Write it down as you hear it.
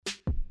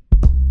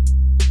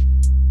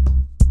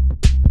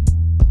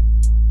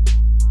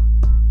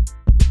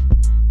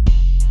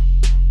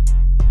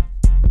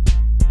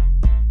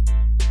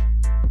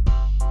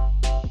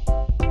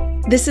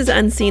This is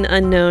Unseen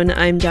Unknown.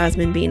 I'm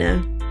Jasmine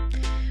Bina.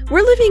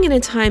 We're living in a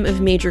time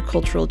of major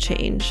cultural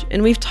change,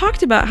 and we've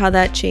talked about how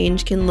that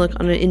change can look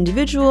on an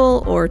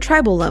individual or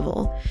tribal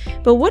level.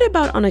 But what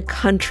about on a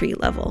country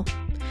level?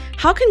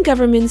 How can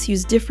governments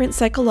use different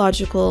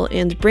psychological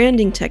and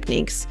branding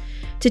techniques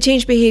to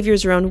change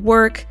behaviors around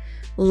work,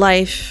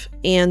 life,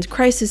 and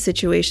crisis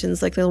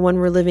situations like the one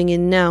we're living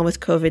in now with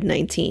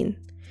COVID-19?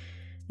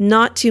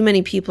 Not too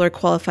many people are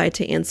qualified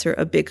to answer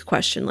a big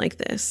question like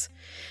this.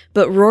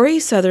 But Rory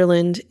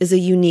Sutherland is a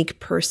unique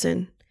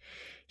person.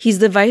 He's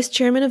the vice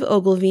chairman of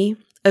Ogilvy,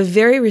 a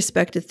very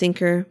respected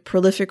thinker,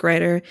 prolific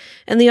writer,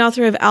 and the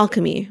author of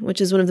Alchemy,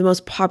 which is one of the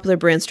most popular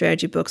brand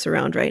strategy books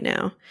around right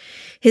now.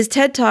 His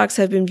TED Talks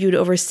have been viewed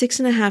over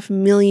 6.5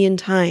 million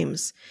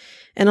times,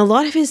 and a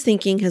lot of his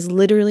thinking has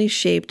literally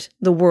shaped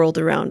the world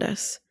around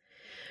us.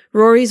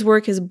 Rory's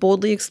work has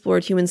boldly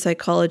explored human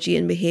psychology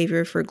and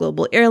behavior for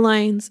global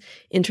airlines,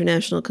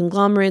 international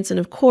conglomerates, and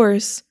of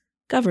course,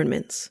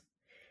 governments.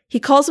 He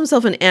calls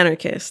himself an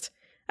anarchist.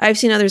 I've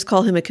seen others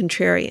call him a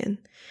contrarian.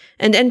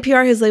 And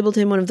NPR has labeled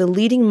him one of the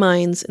leading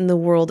minds in the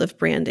world of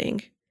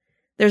branding.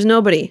 There's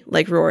nobody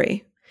like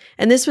Rory.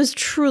 And this was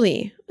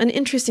truly an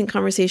interesting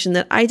conversation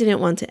that I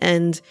didn't want to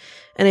end,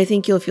 and I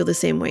think you'll feel the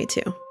same way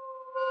too.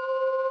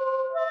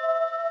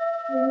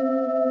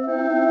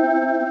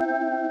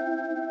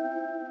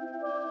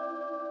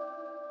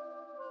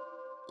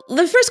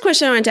 The first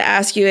question I wanted to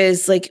ask you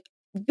is,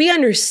 we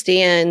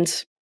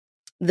understand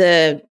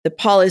the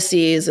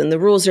policies and the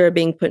rules that are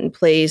being put in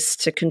place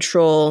to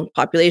control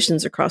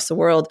populations across the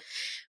world.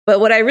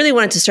 But what I really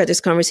wanted to start this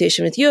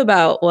conversation with you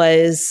about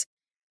was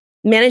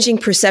managing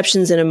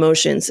perceptions and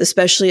emotions,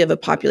 especially of a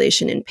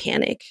population in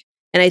panic.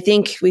 And I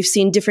think we've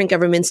seen different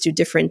governments do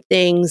different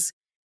things.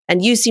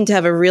 And you seem to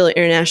have a real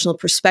international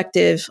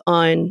perspective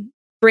on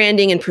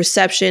branding and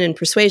perception and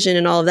persuasion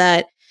and all of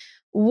that.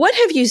 What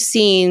have you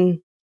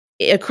seen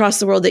across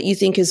the world that you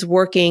think is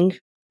working,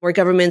 where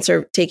governments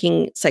are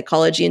taking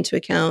psychology into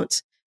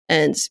account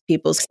and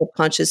people's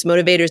subconscious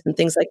motivators and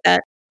things like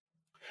that?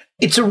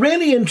 It's a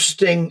really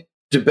interesting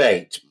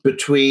debate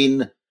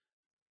between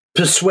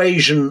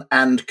persuasion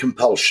and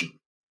compulsion.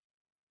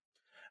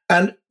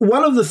 And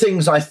one of the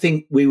things I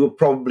think we were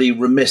probably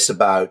remiss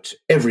about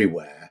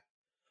everywhere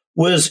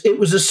was it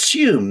was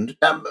assumed,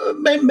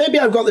 maybe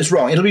I've got this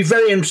wrong, it'll be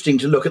very interesting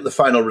to look at the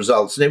final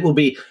results, and it will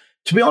be,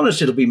 to be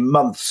honest, it'll be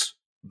months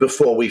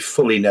before we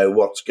fully know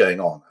what's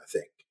going on, I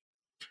think.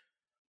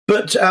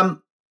 But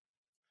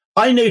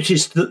I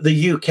noticed that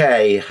the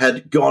UK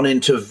had gone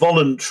into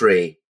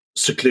voluntary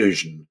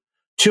seclusion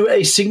to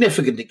a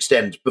significant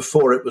extent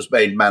before it was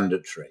made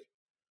mandatory.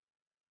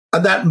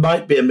 And that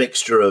might be a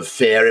mixture of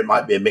fear. It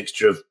might be a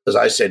mixture of, as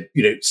I said,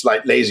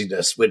 slight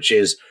laziness, which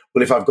is,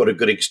 well, if I've got a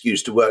good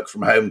excuse to work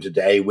from home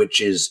today,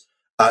 which is,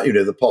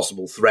 the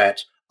possible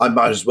threat, I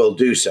might as well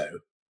do so.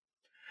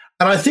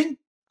 And I think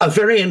a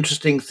very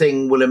interesting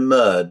thing will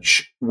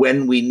emerge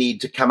when we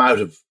need to come out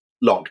of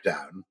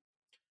lockdown,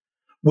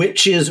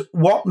 which is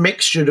what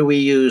mixture do we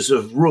use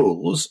of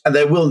rules? And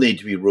there will need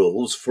to be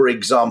rules. For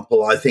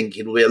example, I think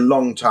it'll be a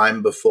long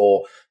time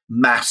before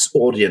mass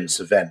audience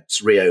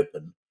events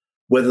reopen,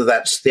 whether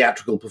that's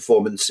theatrical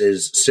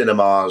performances,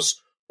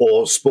 cinemas,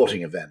 or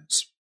sporting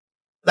events.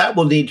 That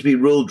will need to be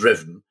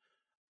rule-driven.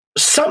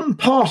 Some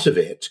part of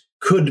it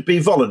could be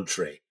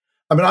voluntary.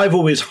 I mean, I've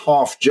always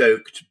half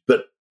joked,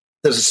 but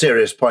there's a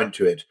serious point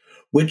to it,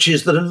 which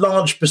is that a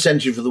large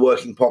percentage of the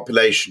working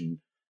population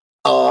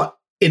are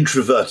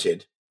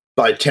introverted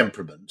by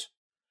temperament,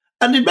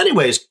 and in many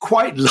ways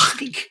quite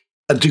like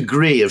a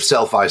degree of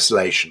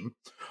self-isolation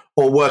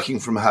or working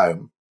from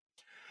home.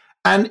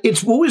 And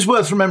it's always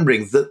worth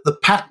remembering that the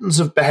patterns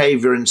of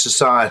behavior in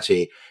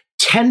society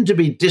tend to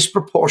be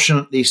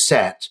disproportionately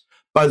set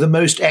by the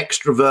most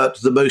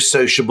extrovert, the most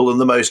sociable,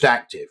 and the most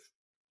active.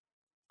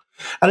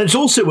 And it's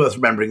also worth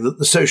remembering that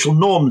the social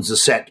norms are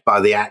set by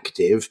the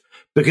active,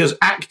 because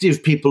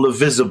active people are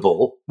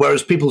visible,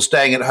 whereas people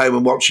staying at home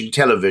and watching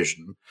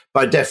television,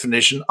 by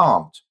definition,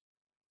 aren't.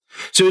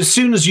 So as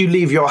soon as you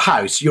leave your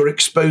house, you're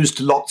exposed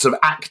to lots of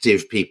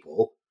active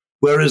people,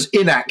 whereas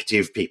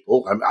inactive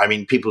people, I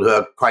mean, people who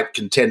are quite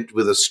content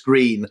with a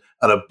screen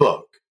and a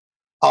book,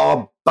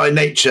 are by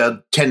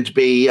nature tend to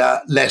be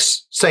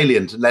less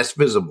salient and less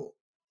visible.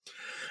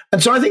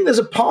 And so I think there's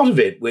a part of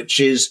it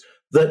which is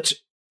that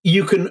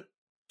you can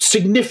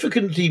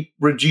significantly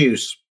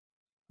reduce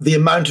the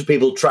amount of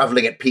people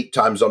traveling at peak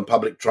times on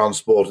public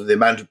transport and the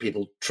amount of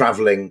people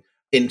traveling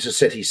into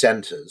city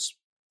centres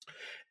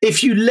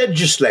if you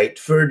legislate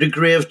for a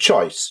degree of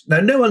choice.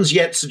 Now, no one's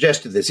yet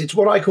suggested this. It's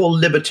what I call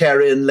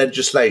libertarian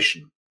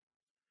legislation,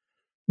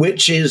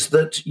 which is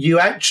that you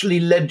actually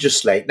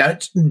legislate. Now,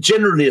 it's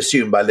generally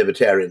assumed by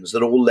libertarians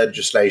that all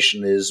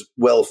legislation is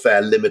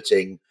welfare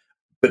limiting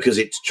because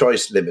it's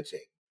choice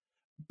limiting.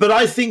 But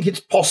I think it's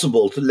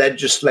possible to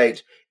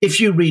legislate, if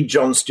you read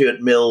John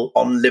Stuart Mill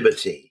on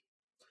liberty,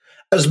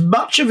 as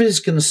much of his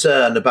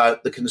concern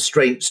about the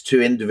constraints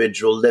to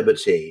individual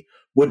liberty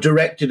were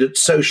directed at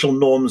social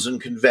norms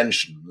and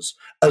conventions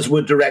as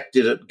were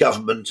directed at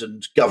government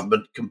and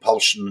government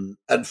compulsion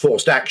and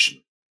forced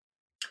action.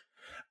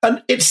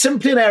 And it's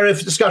simply an area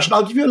for discussion.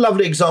 I'll give you a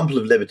lovely example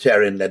of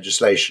libertarian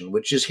legislation,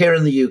 which is here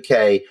in the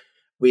UK,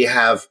 we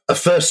have a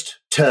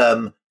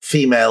first-term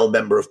female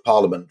member of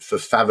parliament for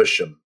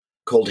Faversham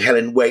called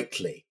Helen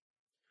Whately.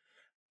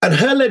 And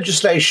her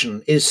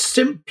legislation is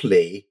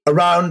simply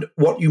around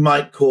what you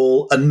might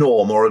call a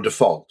norm or a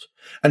default.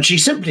 And she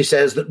simply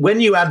says that when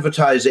you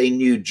advertise a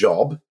new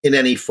job in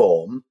any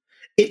form,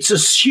 it's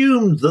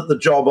assumed that the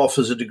job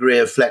offers a degree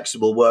of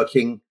flexible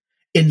working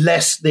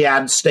unless the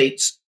ad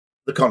states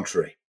the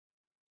contrary.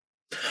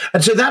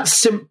 And so that's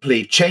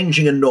simply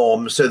changing a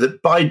norm so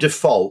that by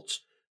default,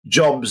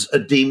 jobs are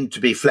deemed to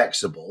be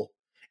flexible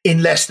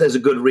unless there's a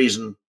good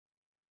reason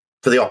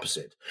for the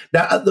opposite.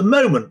 Now, at the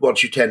moment,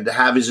 what you tend to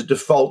have is a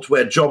default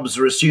where jobs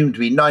are assumed to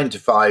be 9 to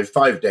 5,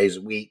 5 days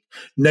a week,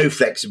 no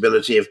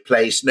flexibility of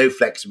place, no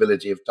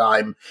flexibility of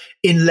time,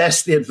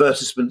 unless the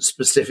advertisement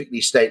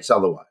specifically states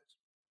otherwise.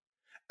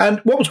 And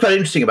what was quite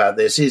interesting about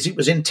this is it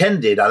was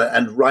intended,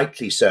 and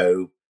rightly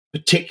so,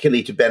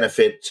 particularly to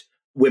benefit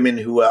women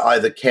who were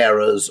either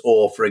carers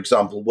or, for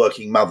example,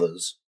 working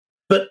mothers.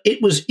 But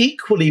it was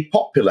equally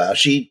popular.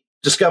 She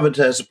discovered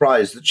to her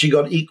surprise that she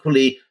got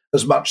equally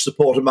as much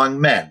support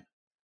among men.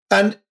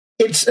 And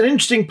it's an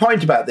interesting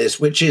point about this,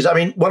 which is, I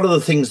mean, one of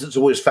the things that's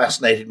always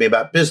fascinated me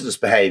about business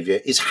behavior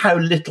is how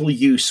little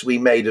use we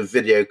made of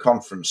video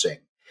conferencing.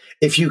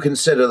 If you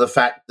consider the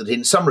fact that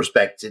in some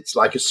respects, it's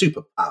like a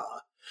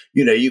superpower.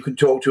 You know, you can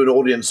talk to an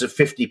audience of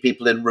 50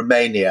 people in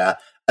Romania,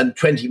 and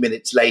 20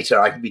 minutes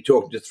later, I can be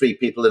talking to 3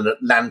 people in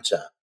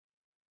Atlanta.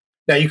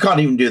 Now, you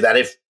can't even do that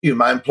if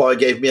my employer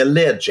gave me a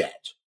Learjet.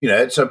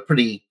 It's a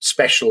pretty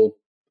special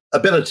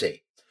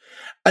ability.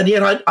 And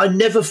yet I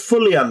never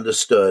fully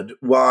understood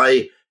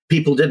why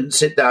people didn't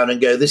sit down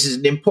and go, this is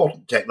an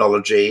important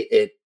technology.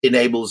 It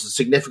enables a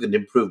significant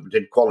improvement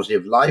in quality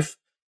of life,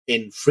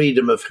 in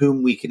freedom of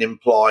whom we can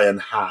employ and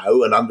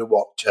how and under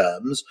what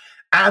terms.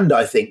 And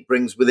I think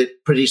brings with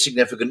it pretty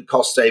significant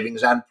cost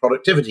savings and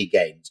productivity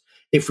gains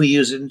if we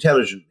use it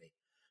intelligently.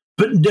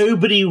 But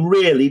nobody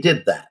really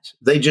did that.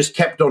 They just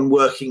kept on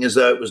working as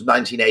though it was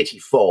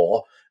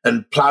 1984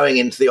 and ploughing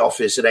into the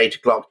office at 8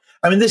 o'clock.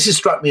 I mean, this has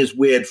struck me as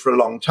weird for a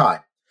long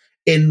time,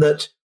 in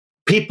that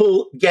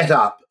people get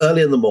up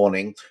early in the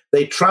morning,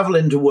 they travel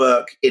into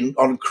work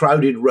on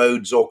crowded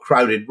roads or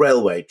crowded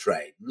railway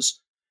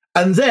trains,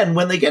 and then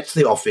when they get to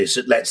the office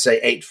at, let's say,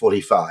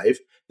 8:45,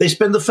 they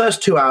spend the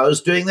first 2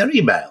 hours doing their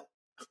email.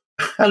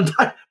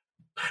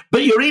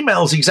 But your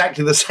email's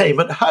exactly the same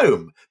at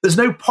home. There's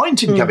no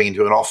point in coming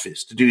into an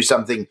office to do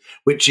something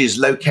which is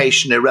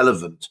location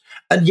irrelevant,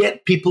 and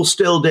yet people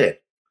still did.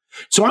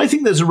 So I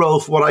think there's a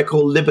role for what I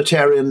call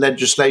libertarian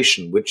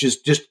legislation, which is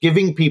just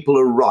giving people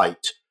a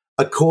right,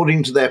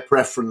 according to their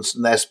preference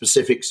and their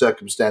specific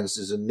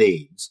circumstances and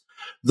needs,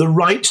 the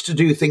right to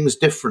do things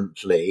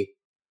differently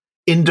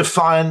in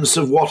defiance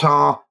of what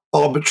are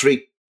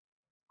arbitrary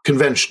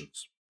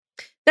conventions.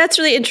 That's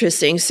really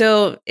interesting.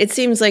 So it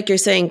seems like you're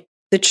saying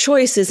the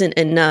choice isn't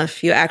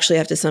enough. You actually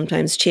have to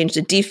sometimes change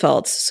the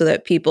defaults so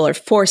that people are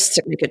forced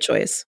to make a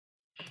choice.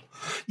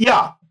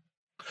 Yeah.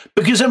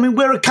 Because, I mean,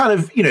 we're a kind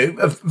of,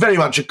 very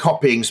much a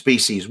copying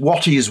species.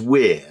 What is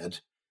weird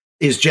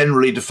is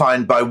generally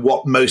defined by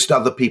what most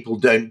other people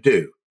don't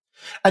do.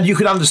 And you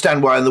can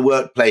understand why in the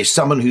workplace,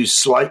 someone who's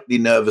slightly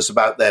nervous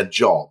about their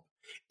job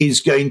is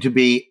going to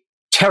be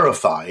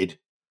terrified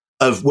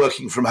of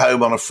working from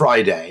home on a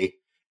Friday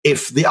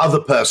if the other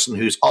person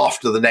who's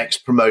after the next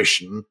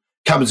promotion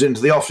comes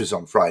into the office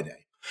on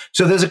Friday.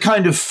 So there's a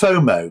kind of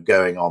FOMO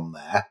going on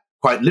there,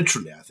 quite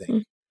literally, I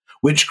think,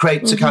 which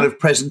creates a kind of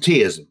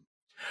presenteeism.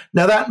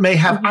 Now, that may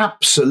have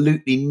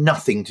absolutely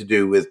nothing to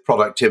do with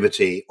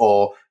productivity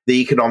or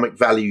the economic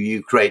value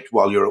you create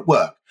while you're at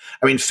work.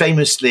 I mean,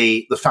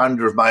 famously, the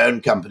founder of my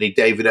own company,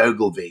 David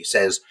Ogilvy,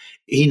 says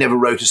he never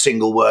wrote a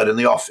single word in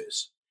the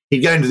office.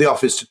 He'd go into the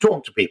office to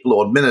talk to people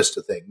or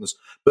administer things,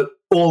 but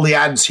all the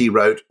ads he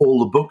wrote, all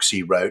the books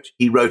he wrote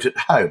at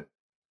home.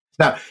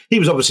 Now, he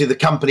was obviously the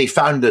company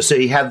founder, so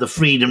he had the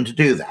freedom to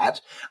do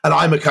that. And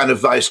I'm a kind of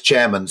vice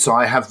chairman, so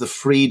I have the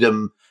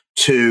freedom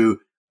to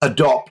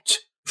adopt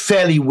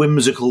fairly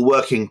whimsical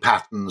working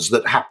patterns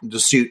that happen to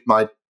suit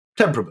my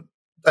temperament.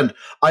 And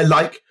I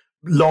like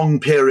long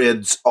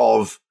periods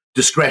of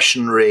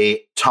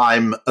discretionary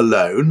time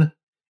alone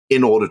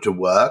in order to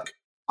work.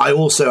 I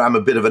also am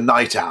a bit of a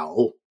night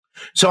owl.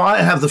 So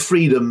I have the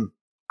freedom,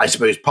 I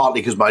suppose,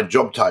 partly because my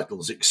job title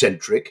is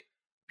eccentric,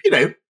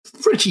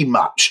 pretty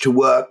much to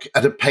work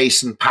at a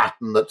pace and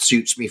pattern that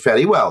suits me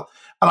fairly well.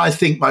 And I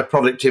think my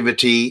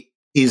productivity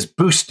is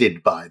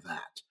boosted by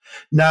that.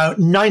 Now,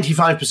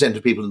 95%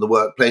 of people in the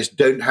workplace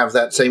don't have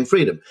that same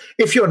freedom.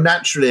 If you're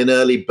naturally an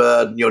early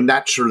bird and you're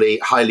naturally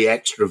highly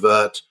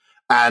extrovert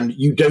and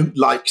you don't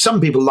like, some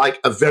people like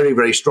a very,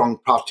 very strong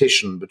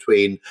partition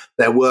between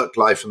their work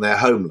life and their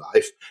home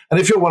life. And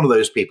if you're one of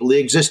those people, the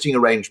existing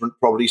arrangement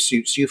probably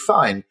suits you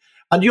fine.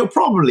 And you're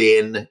probably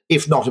in,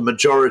 if not a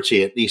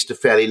majority, at least a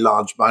fairly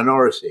large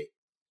minority.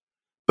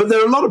 But there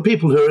are a lot of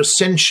people who are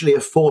essentially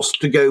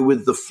forced to go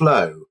with the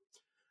flow.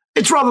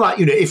 It's rather like,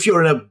 if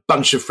you're in a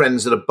bunch of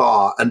friends at a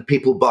bar and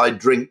people buy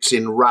drinks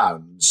in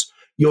rounds,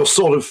 you're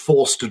sort of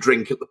forced to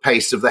drink at the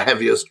pace of the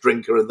heaviest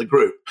drinker in the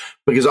group,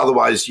 because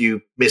otherwise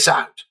you miss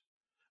out.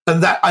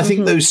 And that, I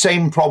think those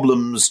same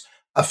problems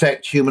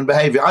affect human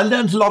behavior. I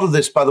learned a lot of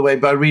this, by the way,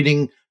 by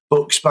reading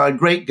books by a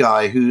great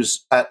guy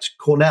who's at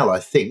Cornell, I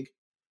think,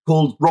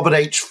 called Robert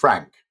H.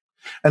 Frank.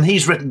 And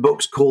he's written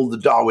books called The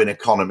Darwin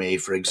Economy,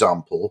 for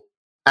example.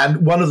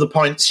 And one of the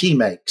points he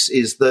makes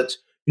is that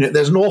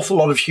there's an awful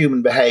lot of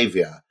human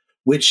behavior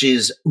which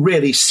is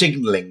really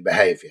signaling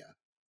behavior.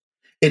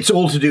 It's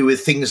all to do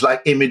with things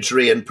like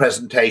imagery and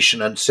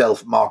presentation and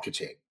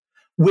self-marketing,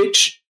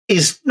 which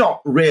is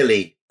not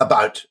really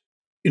about,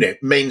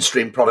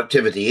 mainstream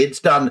productivity. It's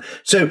done.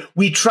 So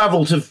we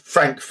travel to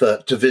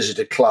Frankfurt to visit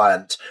a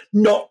client,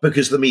 not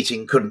because the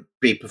meeting couldn't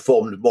be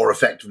performed more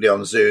effectively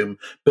on Zoom,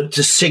 but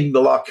to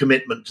signal our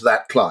commitment to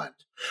that client.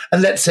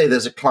 And let's say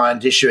there's a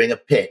client issuing a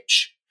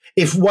pitch.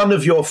 If one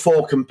of your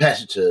 4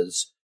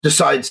 competitors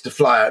decides to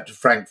fly out to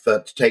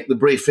Frankfurt to take the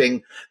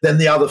briefing, then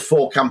the other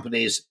 4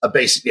 companies are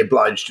basically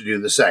obliged to do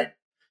the same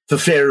for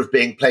fear of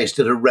being placed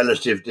at a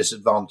relative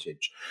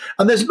disadvantage.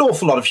 And there's an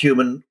awful lot of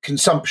human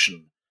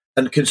consumption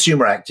and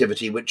consumer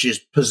activity which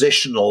is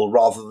positional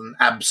rather than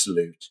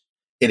absolute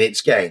in its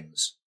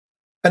gains.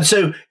 And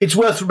so it's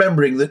worth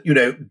remembering that,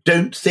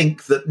 don't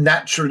think that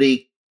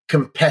naturally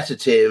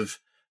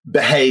competitive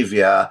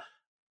behavior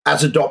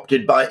as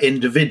adopted by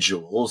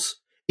individuals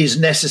is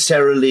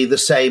necessarily the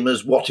same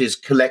as what is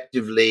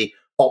collectively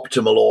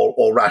optimal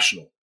or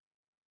rational.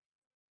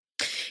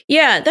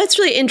 Yeah, that's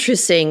really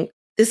interesting.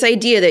 This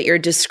idea that you're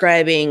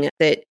describing,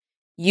 that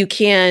you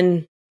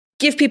can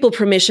give people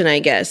permission, I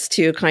guess,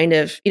 to kind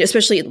of,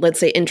 especially, let's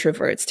say,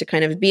 introverts, to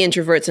kind of be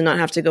introverts and not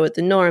have to go with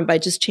the norm by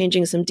just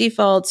changing some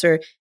defaults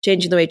or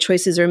changing the way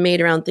choices are made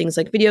around things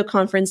like video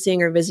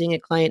conferencing or visiting a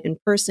client in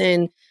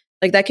person.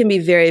 Like, that can be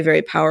very,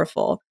 very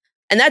powerful.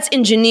 And that's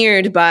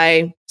engineered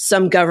by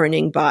some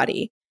governing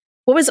body.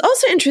 What was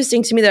also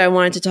interesting to me that I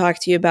wanted to talk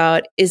to you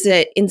about is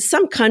that in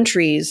some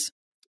countries,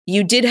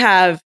 you did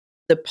have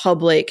the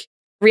public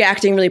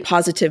reacting really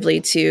positively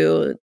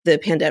to the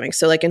pandemic.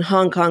 So like in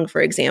Hong Kong,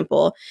 for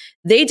example,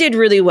 they did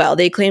really well.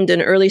 They claimed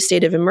an early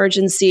state of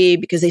emergency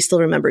because they still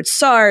remembered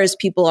SARS.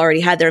 People already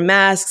had their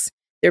masks.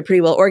 They're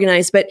pretty well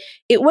organized, but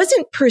it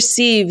wasn't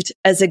perceived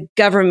as a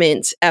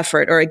government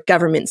effort or a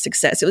government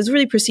success. It was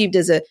really perceived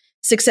as a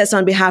success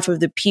on behalf of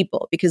the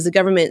people because the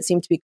government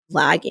seemed to be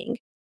lagging.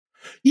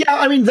 Yeah,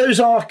 I mean, those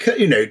are,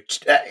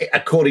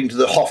 according to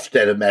the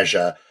Hofstede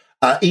measure,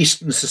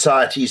 Eastern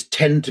societies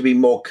tend to be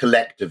more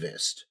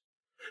collectivist.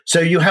 So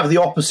you have the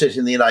opposite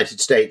in the United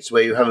States,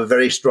 where you have a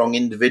very strong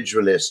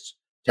individualist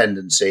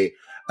tendency,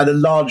 and a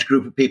large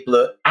group of people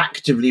are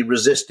actively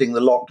resisting the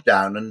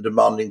lockdown and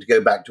demanding to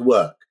go back to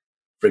work,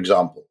 for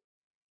example.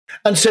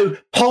 And so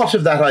part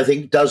of that, I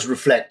think, does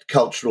reflect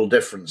cultural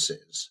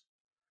differences.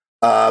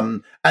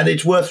 And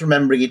it's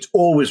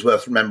always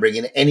worth remembering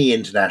in any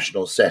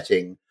international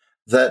setting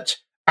that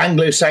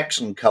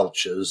Anglo-Saxon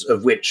cultures,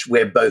 of which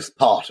we're both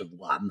part of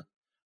one,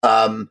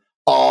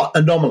 are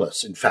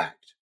anomalous, in fact.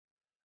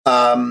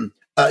 I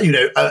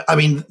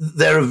mean,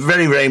 there are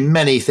very, very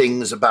many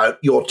things about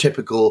your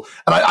typical,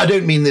 and I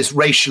don't mean this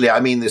racially, I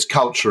mean this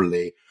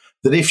culturally,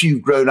 that if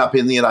you've grown up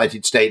in the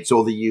United States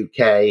or the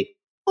UK,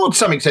 or to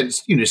some extent,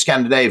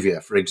 Scandinavia,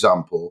 for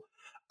example,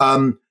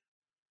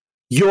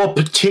 your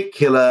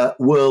particular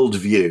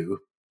worldview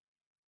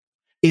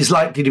is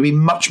likely to be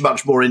much,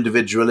 much more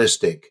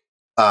individualistic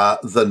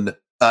than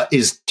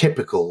is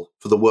typical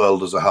for the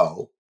world as a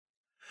whole.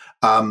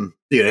 And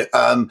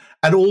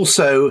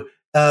also,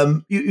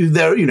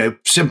 there,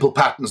 simple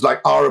patterns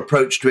like our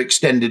approach to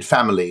extended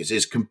families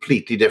is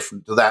completely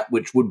different to that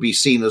which would be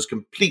seen as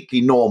completely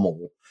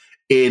normal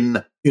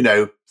in,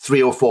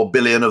 3 or 4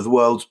 billion of the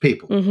world's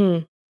people.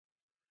 Mm-hmm.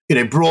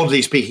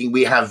 Broadly speaking,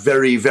 we have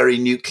very, very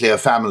nuclear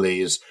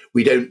families.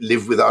 We don't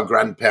live with our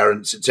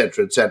grandparents, et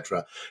cetera, et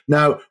cetera.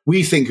 Now,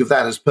 we think of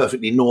that as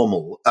perfectly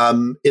normal.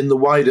 In the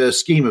wider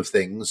scheme of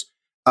things,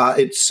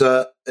 it's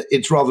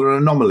rather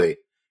an anomaly.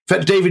 In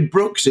fact, David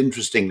Brooks,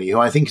 interestingly, who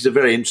I think is a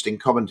very interesting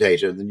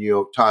commentator in the New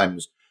York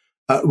Times,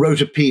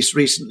 wrote a piece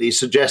recently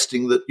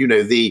suggesting that,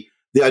 the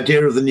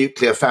idea of the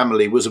nuclear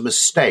family was a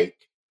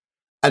mistake,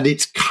 and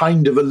it's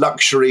kind of a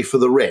luxury for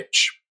the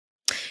rich.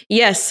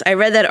 Yes, I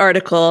read that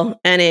article,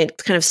 and it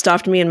kind of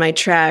stopped me in my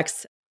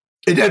tracks.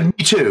 Me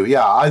too,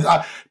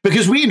 yeah.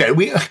 Because we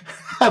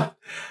have,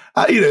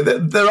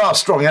 there are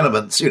strong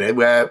elements,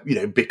 where,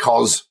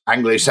 because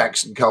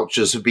Anglo-Saxon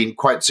cultures have been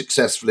quite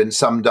successful in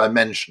some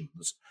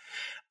dimensions,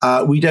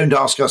 we don't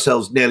ask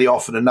ourselves nearly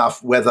often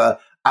enough whether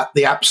at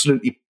the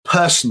absolutely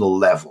personal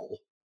level,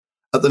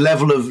 at the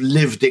level of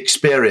lived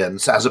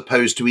experience as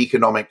opposed to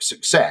economic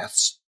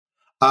success,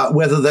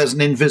 whether there's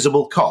an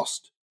invisible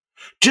cost.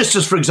 Just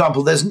as, for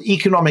example, there's an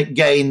economic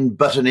gain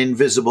but an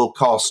invisible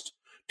cost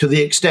to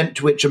the extent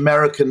to which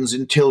Americans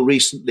until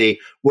recently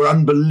were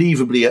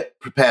unbelievably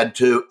prepared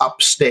to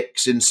up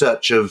sticks in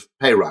search of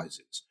pay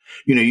rises.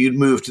 You'd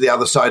move to the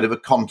other side of a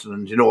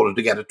continent in order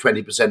to get a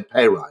 20%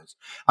 pay rise.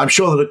 I'm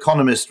sure that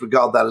economists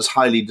regard that as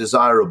highly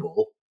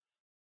desirable.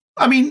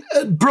 I mean,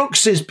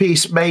 Brooks's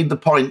piece made the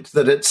point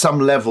that at some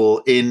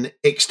level in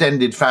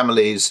extended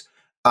families,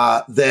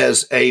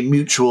 there's a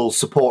mutual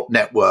support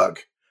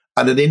network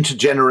and an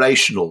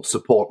intergenerational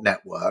support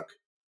network,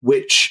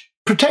 which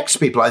protects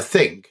people, I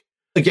think,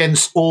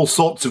 against all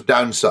sorts of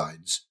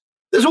downsides.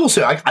 There's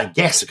also, I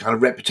guess, a kind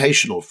of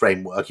reputational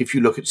framework. If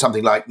you look at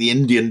something like the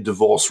Indian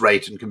divorce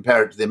rate and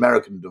compare it to the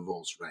American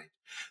divorce rate,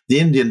 the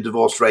Indian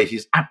divorce rate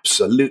is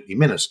absolutely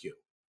minuscule.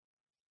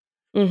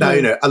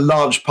 Mm-hmm. Now, a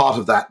large part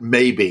of that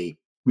may be,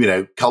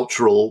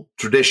 cultural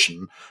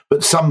tradition,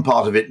 but some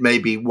part of it may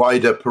be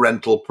wider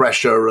parental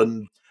pressure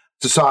and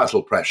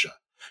societal pressure.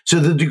 So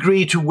the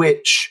degree to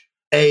which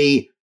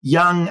a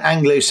young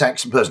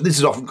Anglo-Saxon person, this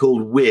is often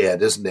called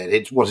weird, isn't it?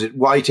 It's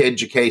white,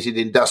 educated,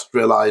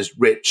 industrialized,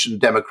 rich, and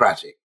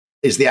democratic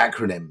is the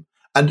acronym.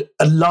 And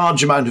a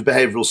large amount of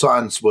behavioral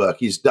science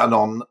work is done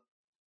on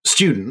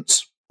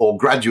students or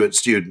graduate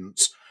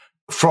students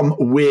from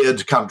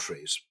weird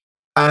countries.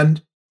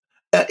 And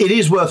it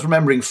is worth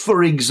remembering,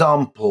 for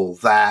example,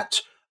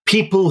 that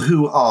people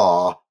who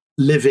are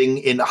living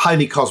in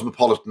highly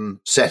cosmopolitan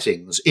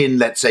settings in,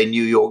 let's say,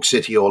 New York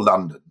City or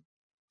London,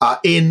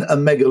 in a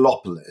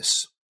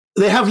megalopolis,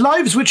 they have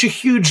lives which are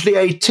hugely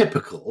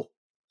atypical.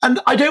 And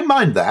I don't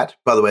mind that,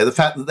 by the way, the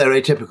fact that they're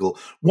atypical.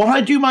 What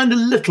I do mind a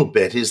little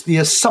bit is the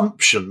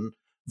assumption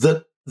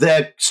that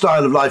their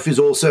style of life is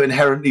also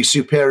inherently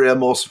superior,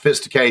 more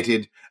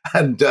sophisticated,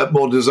 and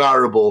more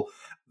desirable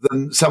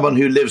than someone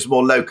who lives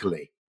more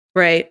locally.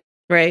 Right.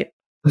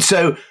 And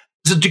so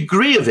there's a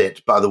degree of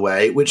it, by the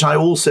way, which I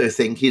also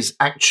think is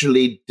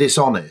actually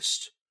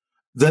dishonest,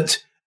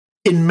 that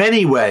in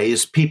many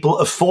ways, people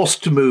are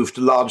forced to move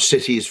to large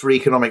cities for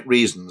economic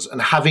reasons.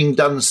 And having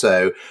done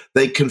so,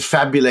 they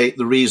confabulate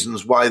the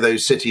reasons why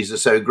those cities are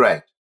so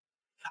great.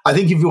 I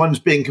think if one's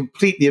being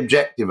completely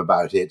objective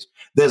about it,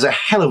 there's a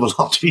hell of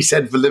a lot to be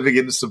said for living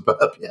in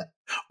suburbia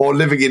or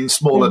living in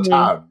smaller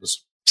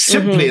towns,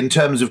 simply in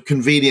terms of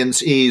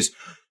convenience, ease,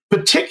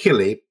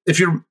 particularly if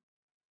you're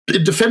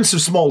in defense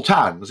of small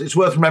towns. It's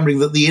worth remembering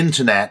that the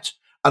internet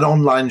and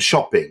online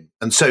shopping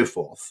and so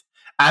forth,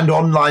 and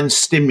online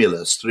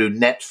stimulus through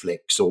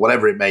Netflix or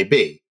whatever it may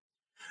be,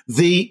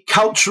 the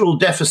cultural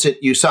deficit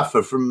you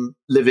suffer from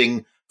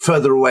living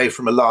further away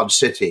from a large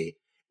city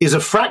is a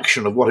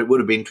fraction of what it would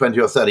have been 20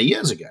 or 30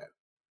 years ago.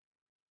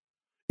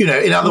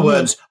 In other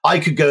words, I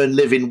could go and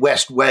live in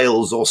West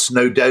Wales or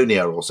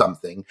Snowdonia or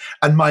something,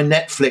 and my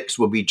Netflix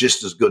will be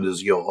just as good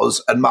as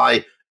yours, and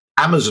my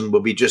Amazon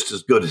will be just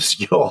as good as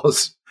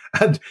yours.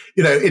 And,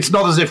 it's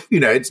not as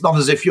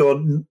if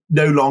you're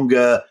no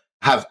longer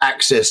have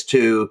access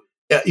to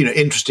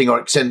interesting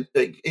or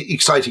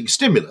exciting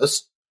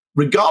stimulus,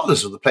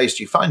 regardless of the place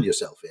you find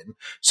yourself in.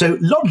 So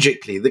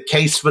logically, the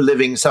case for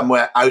living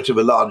somewhere out of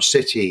a large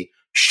city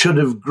should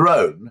have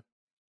grown.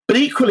 But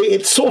equally,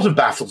 it sort of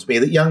baffles me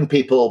that young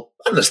people,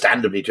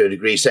 understandably to a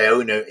degree, say,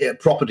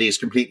 property is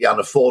completely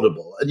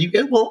unaffordable. And you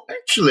go, well,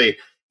 actually,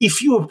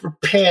 if you were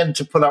prepared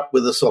to put up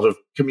with a sort of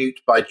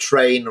commute by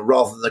train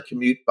rather than a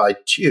commute by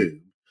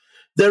tube,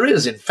 there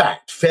is, in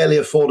fact, fairly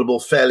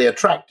affordable, fairly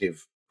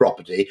attractive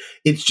property.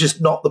 It's just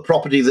not the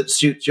property that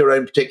suits your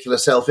own particular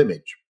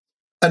self-image.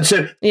 And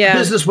so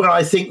this is where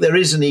I think there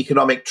is an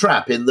economic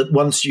trap in that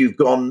once you've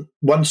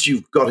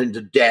got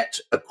into debt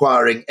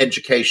acquiring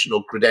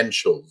educational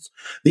credentials,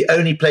 the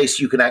only place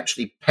you can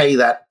actually pay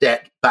that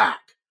debt back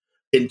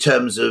in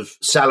terms of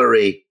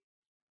salary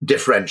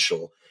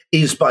differential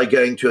is by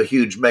going to a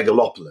huge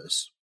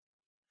megalopolis.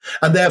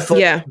 And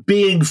therefore,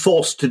 being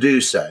forced to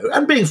do so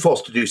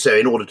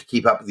in order to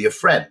keep up with your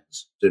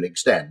friends to an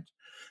extent,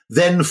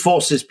 then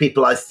forces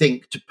people, I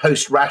think, to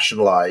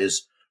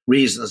post-rationalize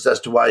reasons as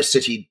to why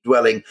city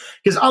dwelling,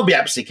 because I'll be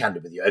absolutely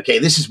candid with you, okay,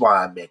 this is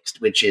why I'm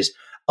mixed, which is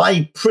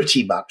I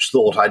pretty much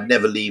thought I'd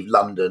never leave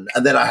London,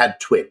 and then I had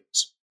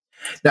twins.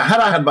 Now, had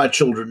I had my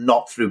children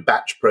not through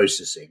batch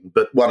processing,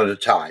 but one at a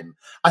time,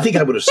 I think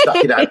I would have stuck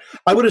it out.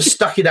 I would have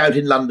stuck it out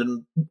in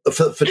London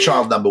for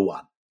child number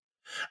one.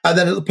 And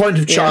then at the point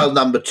of child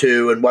number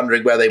two and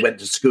wondering where they went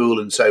to school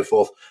and so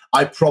forth,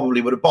 I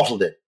probably would have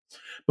bottled it.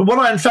 But what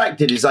I in fact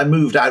did is I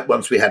moved out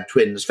once we had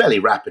twins fairly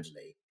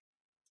rapidly.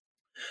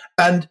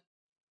 And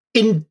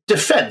in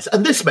defense,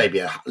 and this may be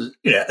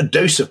a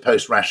dose of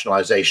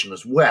post-rationalization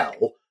as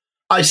well,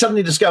 I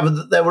suddenly discovered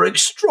that there were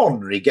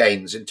extraordinary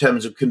gains in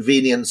terms of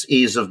convenience,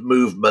 ease of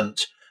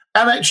movement,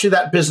 and actually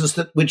that business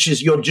which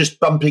is you're just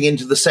bumping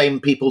into the same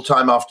people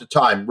time after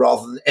time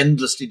rather than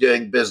endlessly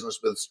doing business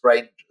with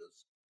strangers,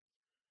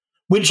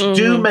 which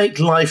do make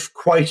life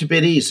quite a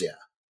bit easier.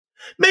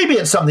 Maybe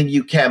it's something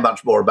you care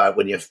much more about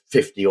when you're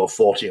 50 or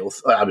 40, or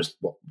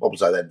what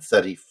was I then,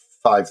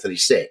 35,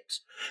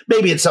 36.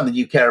 Maybe it's something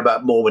you care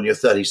about more when you're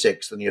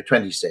 36 than you're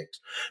 26.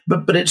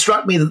 But it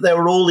struck me that there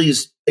were all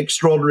these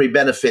extraordinary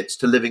benefits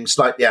to living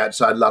slightly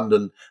outside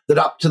London that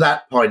up to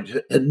that point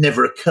had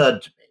never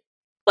occurred to me.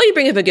 Well, you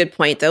bring up a good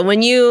point, though.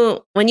 When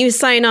you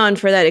sign on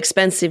for that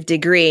expensive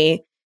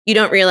degree, you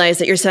don't realize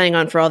that you're signing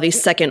on for all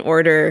these second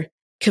order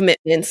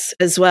commitments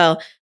as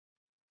well.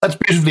 That's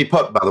beautifully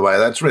put, by the way.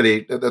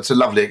 That's a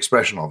lovely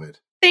expression of it.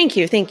 Thank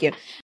you. Thank you.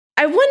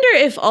 I wonder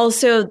if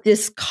also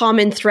this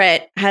common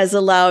threat has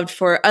allowed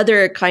for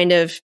other kind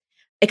of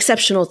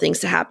exceptional things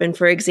to happen.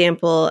 For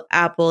example,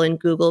 Apple and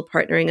Google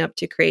partnering up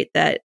to create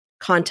that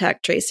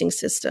contact tracing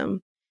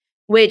system,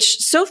 which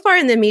so far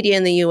in the media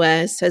in the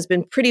US has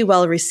been pretty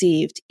well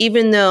received,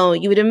 even though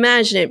you would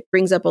imagine it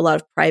brings up a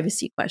lot of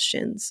privacy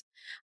questions.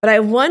 But I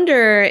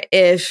wonder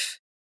if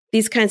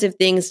these kinds of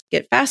things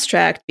get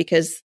fast-tracked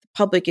because the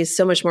public is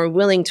so much more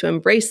willing to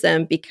embrace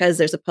them because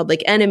there's a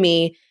public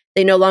enemy.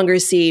 They no longer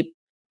see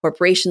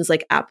corporations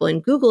like Apple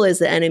and Google as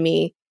the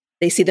enemy.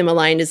 They see them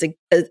aligned as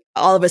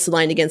all of us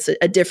aligned against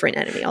a different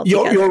enemy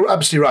altogether. You're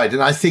absolutely right.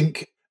 And I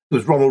think it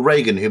was Ronald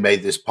Reagan who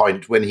made this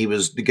point when he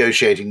was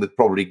negotiating with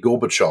probably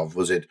Gorbachev,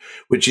 was it?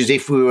 Which is,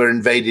 if we were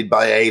invaded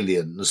by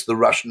aliens, the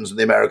Russians and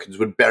the Americans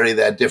would bury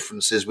their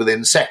differences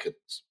within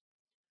seconds.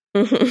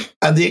 Mm-hmm.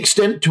 And the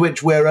extent to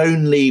which we're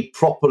only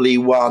properly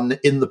one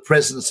in the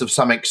presence of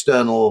some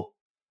external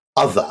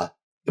other,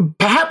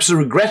 perhaps a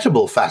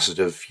regrettable facet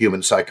of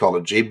human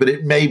psychology, but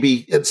it may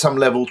be at some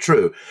level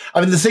true. I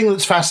mean, the thing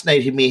that's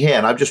fascinated me here,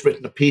 and I've just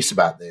written a piece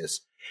about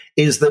this,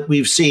 is that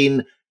we've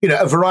seen,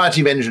 a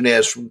variety of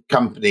engineers from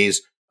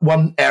companies.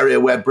 One area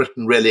where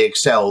Britain really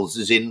excels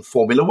is in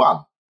Formula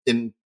One,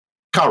 in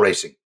car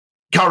racing.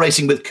 Car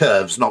racing with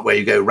curves, not where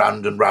you go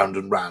round and round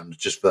and round,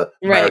 just for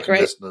American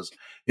listeners,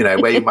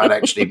 where you might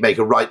actually make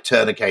a right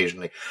turn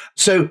occasionally.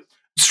 So,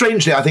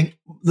 strangely, I think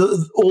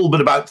all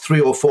but about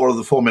 3 or 4 of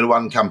the Formula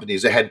One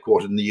companies are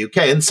headquartered in the UK,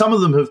 and some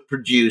of them have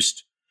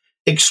produced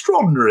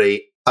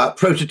extraordinary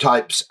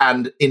prototypes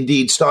and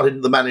indeed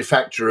started the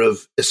manufacture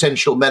of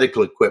essential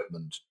medical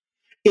equipment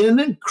in an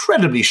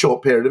incredibly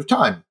short period of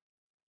time.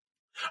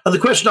 And the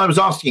question I was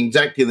asking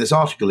exactly in this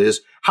article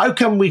is, how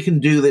come we can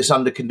do this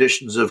under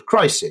conditions of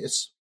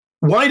crisis?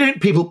 Why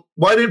don't people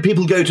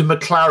go to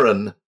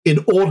McLaren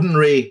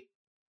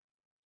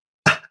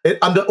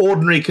under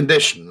ordinary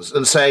conditions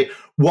and say,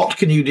 what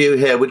can you do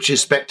here which is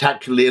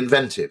spectacularly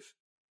inventive?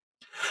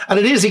 And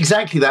it is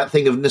exactly that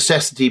thing of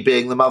necessity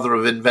being the mother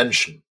of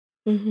invention.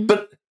 Mm-hmm.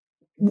 But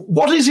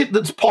what is it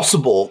that's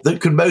possible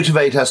that could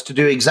motivate us to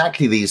do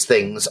exactly these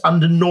things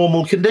under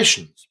normal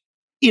conditions?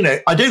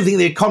 I don't think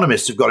the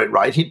economists have got it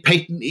right.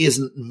 Patent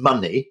isn't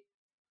money.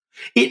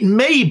 It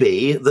may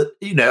be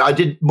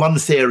that, one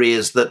theory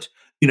is that,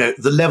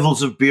 the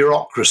levels of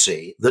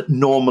bureaucracy that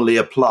normally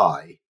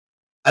apply.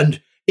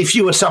 And if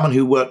you were someone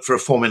who worked for a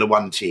Formula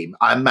One team,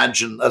 I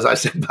imagine, as I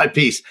said in my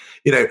piece,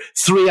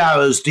 3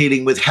 hours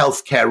dealing with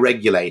healthcare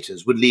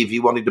regulators would leave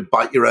you wanting to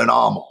bite your own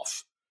arm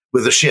off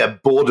with the sheer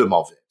boredom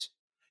of it.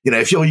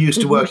 If you're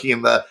used to working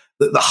in the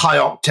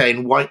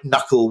high-octane,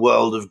 white-knuckle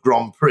world of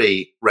Grand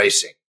Prix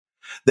racing,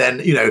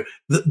 then,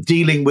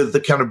 dealing with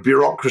the kind of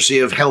bureaucracy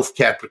of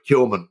healthcare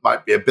procurement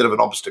might be a bit of an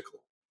obstacle.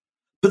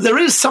 But there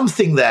is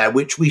something there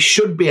which we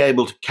should be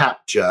able to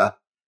capture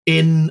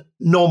in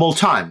normal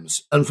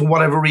times. And for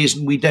whatever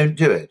reason, we don't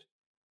do it.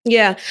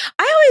 Yeah.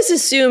 I always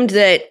assumed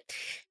that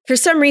for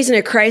some reason,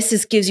 a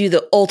crisis gives you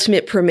the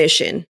ultimate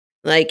permission.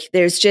 Like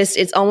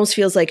it almost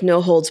feels like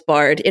no holds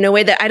barred in a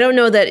way that I don't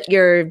know that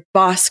your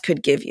boss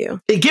could give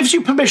you. It gives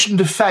you permission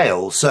to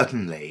fail,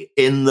 certainly,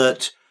 in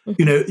that,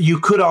 you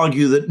could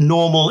argue that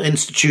normal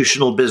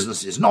institutional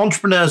businesses and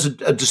entrepreneurs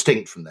are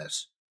distinct from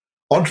this.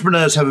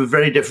 Entrepreneurs have a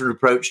very different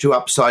approach to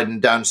upside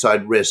and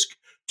downside risk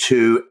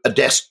to a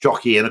desk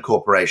jockey in a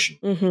corporation.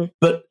 Mm-hmm.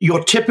 But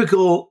your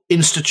typical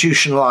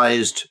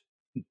institutionalized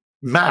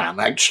man,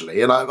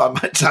 actually, and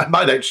I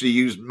might actually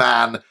use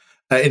man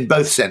in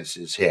both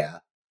senses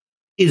here,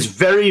 is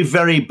very,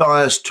 very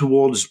biased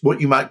towards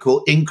what you might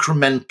call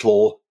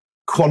incremental,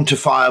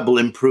 quantifiable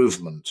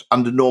improvement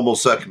under normal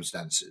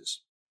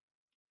circumstances.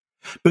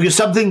 Because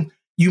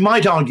you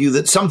might argue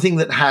that something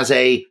that has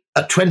a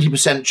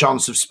 20%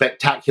 chance of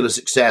spectacular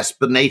success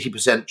but an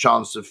 80%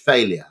 chance of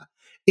failure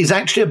is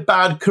actually a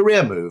bad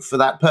career move for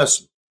that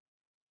person.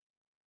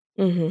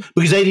 Mm-hmm.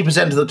 Because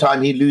 80% of the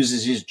time he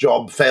loses his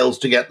job, fails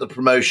to get the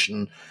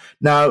promotion.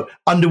 Now,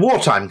 under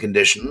wartime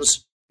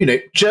conditions,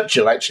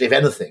 Churchill, actually, if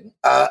anything,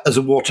 as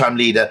a wartime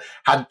leader,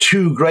 had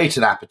too great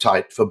an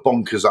appetite for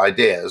bonkers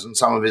ideas, and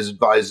some of his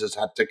advisors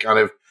had to kind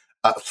of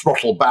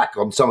throttle back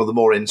on some of the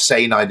more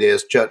insane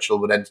ideas Churchill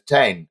would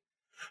entertain.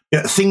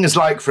 Things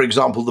like, for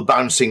example, the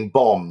bouncing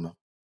bomb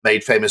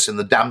made famous in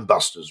the Dam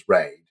Busters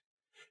raid.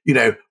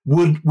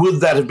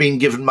 Would that have been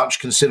given much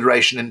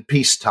consideration in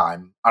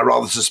peacetime? I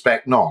rather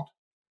suspect not.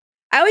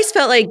 I always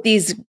felt like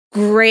these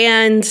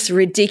grand,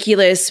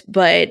 ridiculous,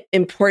 but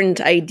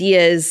important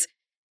ideas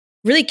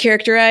really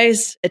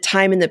characterize a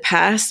time in the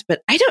past.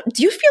 But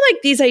do you feel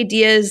like these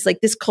ideas, like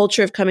this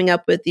culture of coming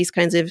up with these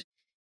kinds of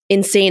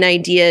insane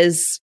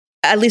ideas,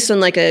 at least on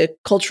like a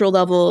cultural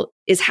level,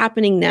 is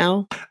happening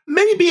now?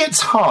 Maybe it's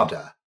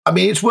harder. I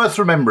mean, it's worth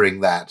remembering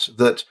that,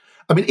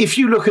 if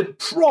you look at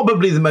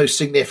probably the most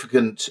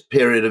significant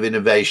period of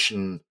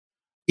innovation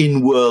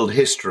in world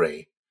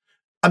history,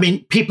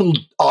 people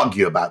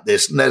argue about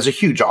this, and there's a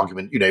huge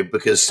argument,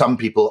 because some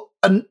people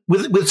and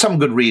with some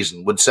good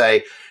reason, would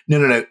say,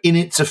 no, in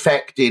its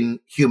effect in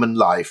human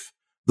life,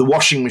 the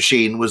washing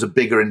machine was a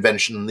bigger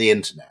invention than the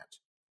internet.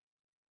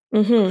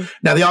 Mm-hmm.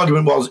 Now, the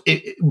argument was,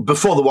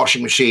 before the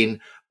washing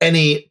machine,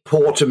 any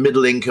poor to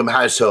middle income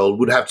household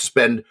would have to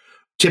spend,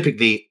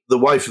 typically the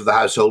wife of the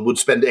household would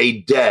spend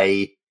a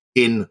day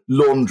in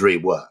laundry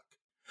work.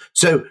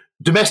 So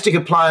domestic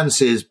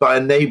appliances, by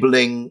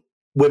enabling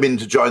women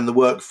to join the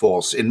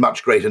workforce in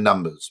much greater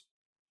numbers,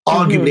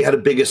 arguably had a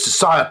bigger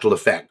societal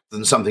effect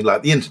than something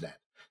like the internet.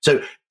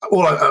 So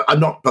I'm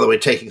not, by the way,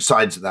 taking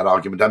sides in that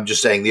argument. I'm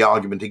just saying the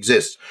argument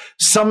exists.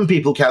 Some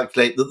people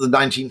calculate that the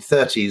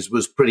 1930s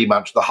was pretty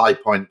much the high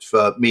point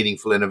for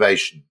meaningful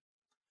innovation.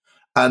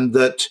 And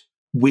that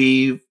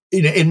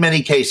in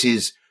many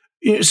cases,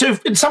 so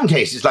in some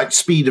cases, like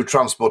speed of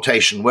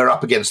transportation, we're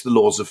up against the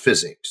laws of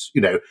physics.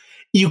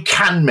 You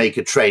can make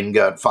a train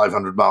go at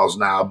 500 miles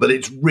an hour, but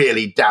it's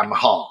really damn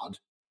hard.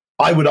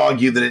 I would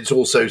argue that it's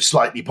also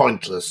slightly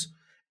pointless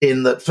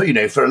in that, for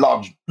a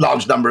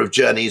large number of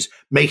journeys,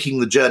 making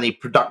the journey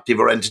productive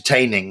or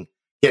entertaining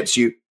gets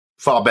you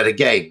far better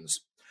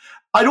gains.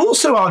 I'd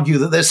also argue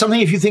that there's something,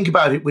 if you think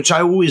about it, which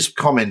I always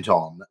comment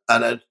on,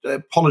 and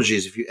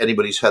apologies if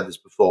anybody's heard this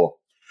before,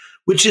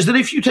 which is that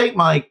if you take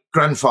my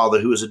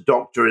grandfather, who was a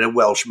doctor in a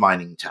Welsh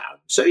mining town,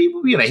 so he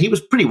was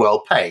pretty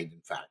well paid,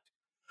 in fact,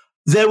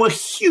 there were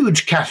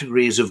huge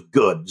categories of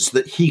goods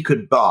that he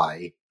could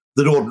buy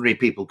that ordinary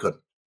people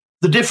couldn't.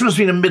 The difference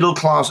between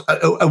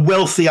a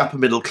wealthy upper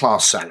middle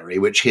class salary,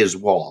 which his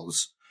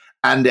was,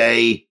 and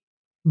a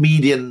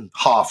median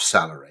half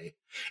salary,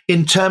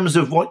 in terms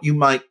of what you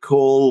might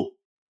call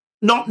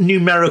not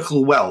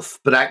numerical wealth,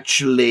 but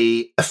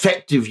actually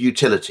effective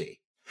utility.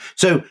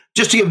 So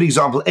just to give an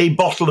example, a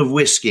bottle of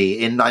whiskey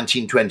in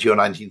 1920 or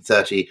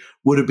 1930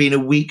 would have been a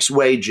week's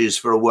wages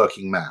for a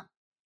working man.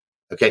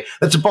 Okay,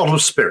 that's a bottle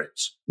of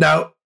spirits.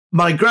 Now,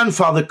 my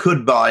grandfather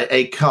could buy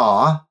a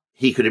car.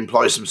 He could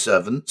employ some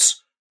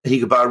servants. He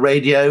could buy a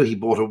radio. He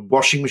bought a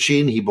washing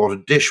machine. He bought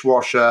a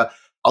dishwasher.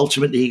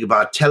 Ultimately, he could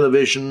buy a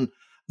television.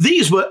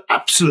 These were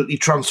absolutely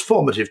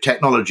transformative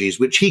technologies,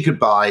 which he could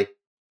buy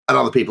and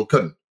other people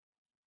couldn't.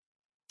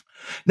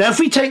 Now, if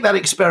we take that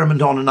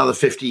experiment on another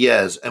 50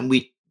 years and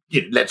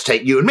let's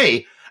take you and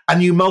me,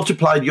 and you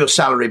multiplied your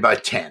salary by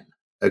 10,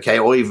 okay,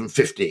 or even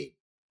 15.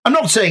 I'm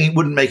not saying it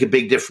wouldn't make a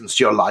big difference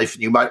to your life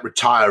and you might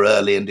retire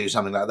early and do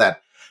something like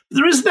that. But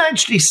there isn't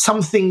actually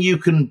something you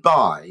can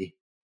buy.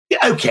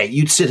 Okay,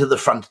 you'd sit at the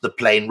front of the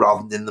plane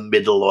rather than in the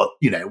middle or,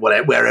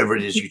 wherever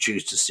it is you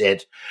choose to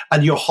sit.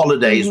 And your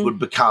holidays would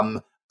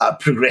become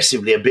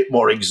progressively a bit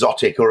more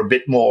exotic or a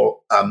bit more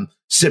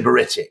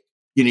sybaritic.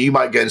 You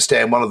might go and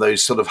stay in one of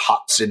those sort of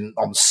huts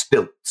on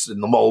stilts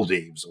in the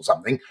Maldives or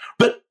something.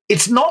 But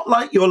it's not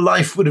like your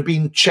life would have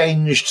been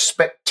changed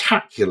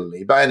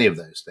spectacularly by any of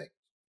those things.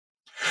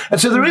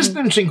 And so there is an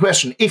interesting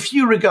question. If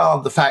you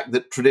regard the fact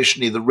that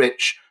traditionally the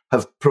rich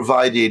have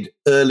provided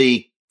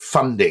early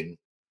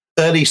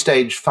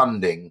stage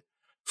funding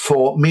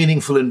for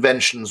meaningful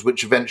inventions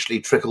which eventually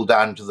trickle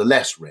down to the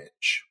less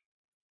rich,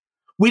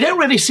 we don't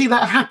really see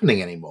that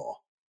happening anymore.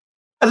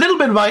 A little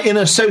bit of my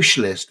inner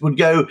socialist would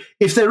go,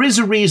 if there is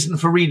a reason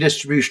for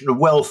redistribution of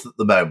wealth at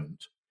the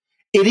moment,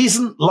 it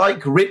isn't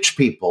like rich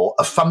people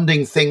are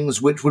funding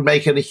things which would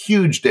make a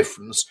huge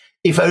difference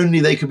if only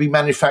they could be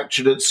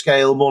manufactured at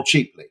scale more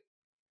cheaply.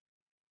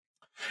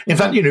 In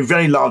fact,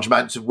 very large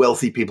amounts of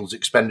wealthy people's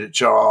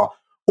expenditure are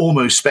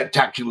almost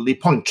spectacularly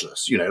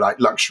pointless, like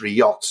luxury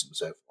yachts and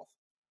so forth.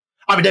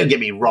 I mean, don't get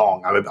me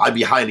wrong. I'd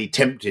be highly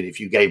tempted if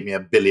you gave me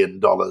 $1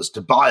 billion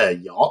to buy a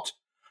yacht.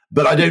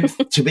 But I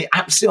don't, to be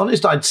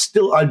absolutely honest,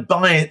 I'd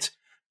buy it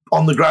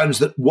on the grounds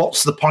that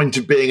what's the point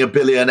of being a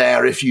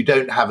billionaire if you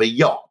don't have a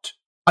yacht?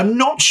 I'm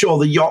not sure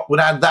the yacht would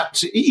add that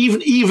to,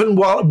 even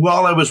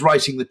while I was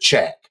writing the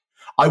check,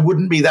 I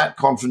wouldn't be that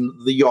confident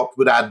that the yacht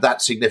would add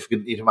that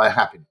significantly to my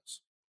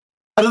happiness.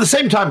 And at the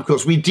same time, of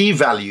course, we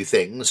devalue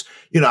things.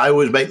 I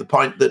always make the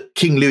point that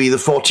King Louis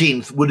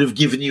XIV would have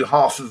given you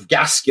half of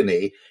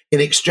Gascony in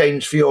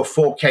exchange for your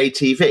 4K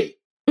TV.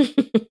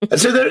 And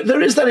so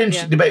there is that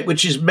interesting debate,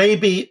 which is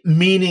maybe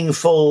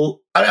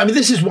meaningful. I mean,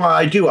 this is why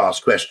I do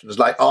ask questions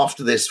like,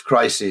 after this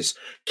crisis,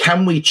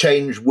 can we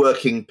change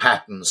working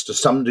patterns to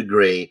some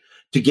degree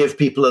to give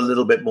people a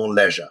little bit more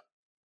leisure?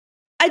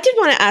 I did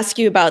want to ask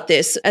you about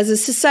this. As a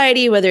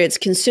society, whether it's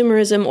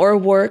consumerism or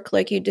work,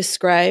 like you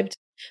described,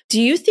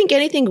 do you think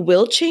anything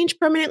will change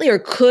permanently or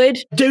could?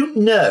 I don't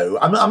know.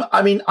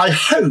 I mean, I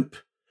hope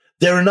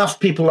there are enough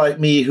people like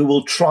me who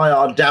will try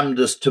our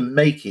damnedest to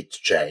make it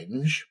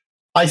change.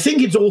 I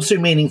think it's also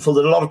meaningful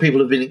that a lot of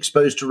people have been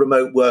exposed to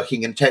remote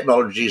working and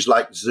technologies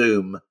like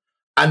Zoom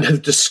and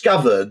have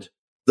discovered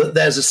that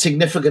there's a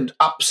significant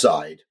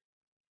upside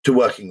to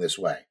working this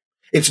way.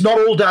 It's not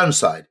all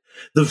downside.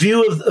 The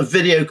view of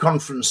video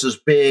conferences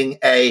being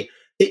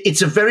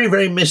it's a very,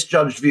 very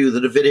misjudged view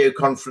that a video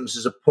conference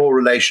is a poor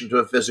relation to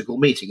a physical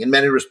meeting in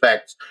many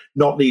respects,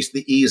 not least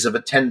the ease of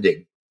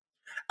attending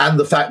and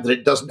the fact that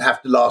it doesn't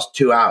have to last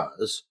 2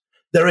 hours.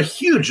 There are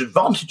huge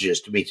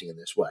advantages to meeting in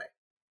this way.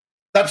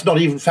 That's not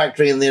even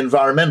factoring in the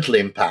environmental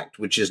impact,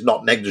 which is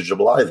not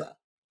negligible either.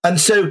 And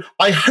so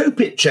I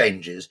hope it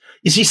changes.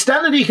 You see,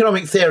 standard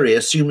economic theory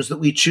assumes that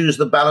we choose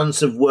the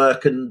balance of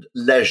work and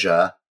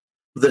leisure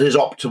that is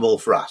optimal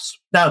for us.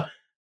 Now,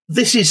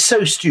 this is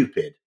so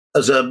stupid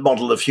as a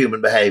model of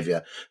human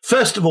behavior.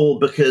 First of all,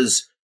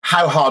 because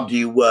how hard do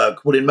you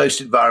work? Well, in most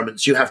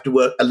environments, you have to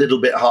work a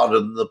little bit harder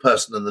than the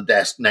person on the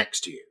desk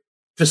next to you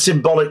for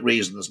symbolic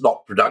reasons,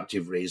 not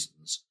productive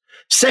reasons.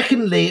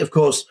 Secondly, of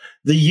course,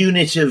 the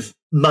unit of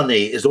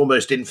money is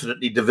almost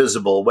infinitely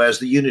divisible, whereas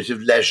the unit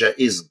of leisure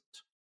isn't.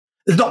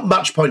 There's not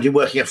much point in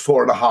working a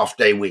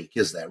 4.5-day week,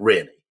 is there,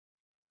 really?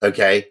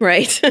 Okay.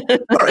 Right.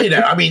 Or,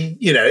 it'll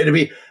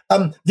be.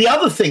 The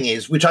other thing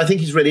is, which I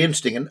think is really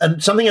interesting,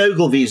 and something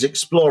Ogilvy is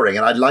exploring,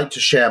 and I'd like to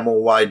share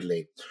more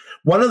widely.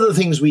 One of the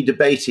things we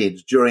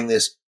debated during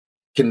this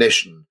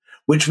condition,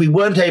 which we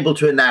weren't able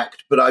to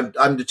enact, but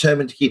I'm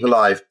determined to keep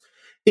alive,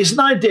 is an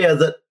idea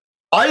that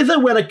either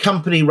when a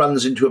company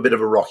runs into a bit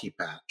of a rocky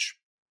patch,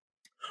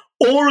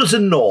 or as a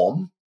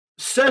norm,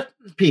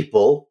 certain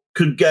people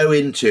could go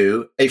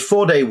into a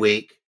 4-day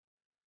week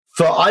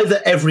for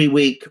either every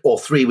week or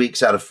 3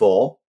 weeks out of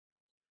 4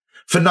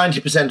 for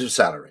 90% of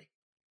salary.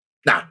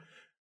 Now,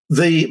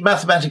 the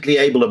mathematically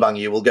able among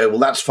you will go, well,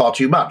 that's far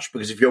too much,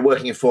 because if you're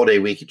working a 4-day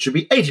week, it should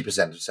be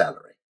 80% of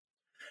salary.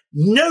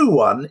 No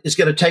one is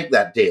going to take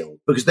that deal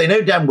because they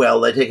know damn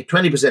well they take a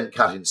 20%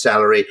 cut in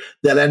salary,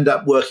 they'll end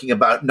up working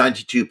about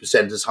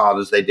 92% as hard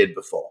as they did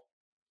before.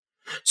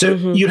 So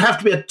you'd have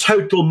to be a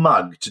total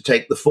mug to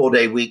take the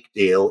 4-day week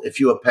deal if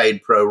you were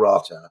paid pro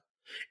rata,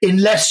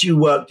 unless you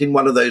worked in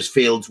one of those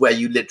fields where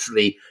you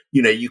literally,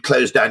 you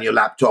closed down your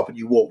laptop and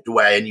you walked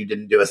away and you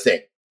didn't do a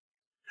thing.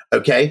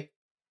 Okay?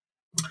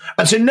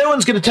 And so no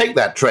one's going to take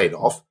that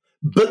trade-off.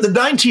 But the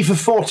 90 for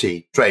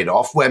 40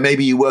 trade-off, where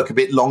maybe you work a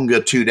bit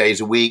longer 2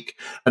 days a week,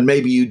 and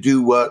maybe you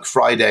do work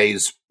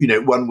Fridays,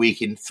 1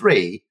 week in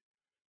 3,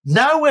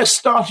 now we're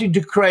starting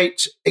to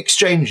create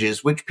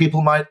exchanges which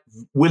people might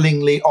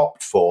willingly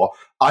opt for,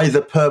 either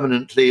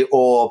permanently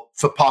or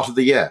for part of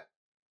the year.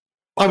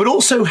 I would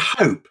also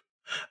hope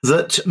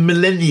that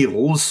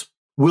millennials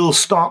will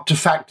start to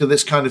factor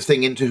this kind of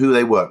thing into who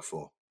they work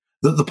for,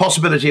 that the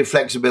possibility of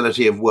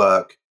flexibility of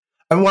work.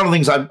 And one of the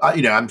things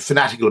I'm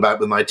fanatical about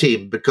with my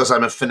team, because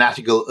I'm a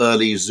fanatical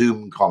early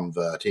Zoom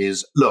convert,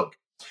 is, look,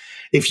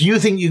 if you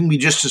think you can be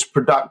just as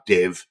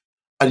productive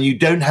and you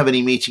don't have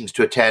any meetings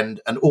to attend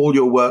and all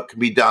your work can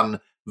be done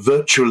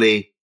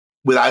virtually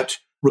without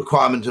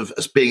requirement of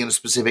us being in a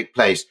specific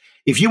place,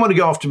 if you want to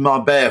go off to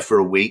Marbella for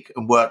a week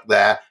and work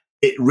there,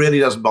 it really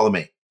doesn't bother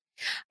me.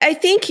 I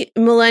think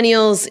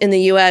millennials in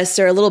the US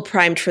are a little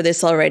primed for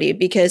this already,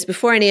 because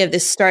before any of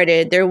this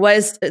started, there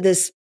was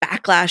this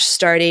backlash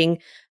starting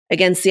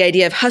against the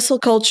idea of hustle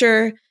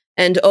culture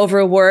and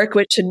overwork,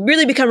 which had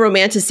really become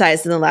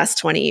romanticized in the last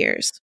 20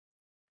 years.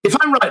 If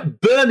I'm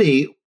right,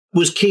 Bernie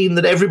was keen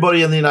that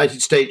everybody in the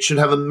United States should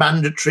have a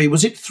mandatory,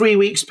 was it 3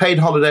 weeks paid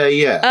holiday a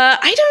year?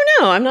 I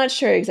don't know. I'm not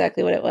sure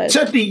exactly what it was.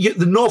 Certainly,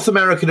 the North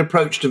American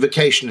approach to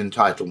vacation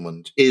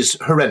entitlement is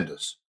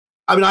horrendous.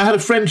 I mean, I had a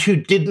friend who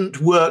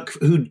didn't work,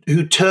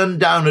 who turned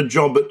down a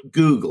job at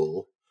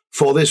Google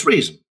for this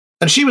reason.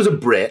 And she was a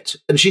Brit,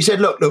 and she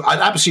said, look, I'd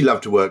absolutely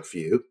love to work for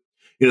you.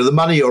 The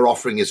money you're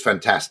offering is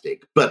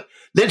fantastic, but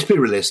let's be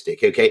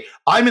realistic, okay?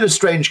 I'm in a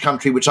strange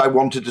country which I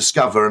want to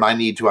discover and I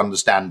need to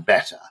understand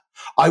better.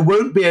 I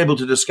won't be able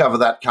to discover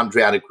that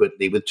country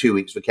adequately with 2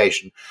 weeks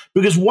vacation,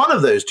 because one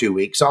of those 2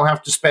 weeks I'll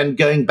have to spend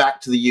going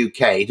back to the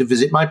UK to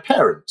visit my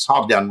parents.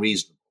 Hardly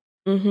unreasonable.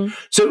 Mm-hmm.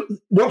 So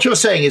what you're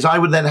saying is I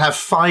would then have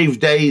 5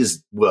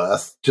 days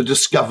worth to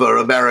discover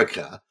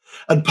America.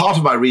 And part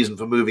of my reason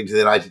for moving to the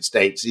United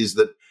States is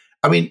that,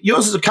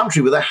 yours is a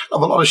country with a hell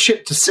of a lot of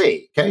shit to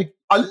see, okay?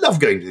 I love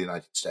going to the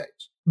United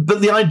States.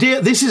 But the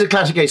idea, this is a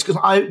classic case, because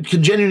I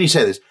can genuinely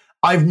say this,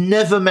 I've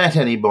never met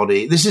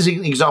anybody, this is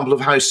an example of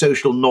how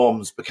social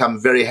norms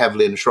become very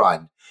heavily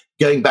enshrined,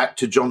 going back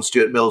to John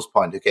Stuart Mill's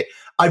point, okay?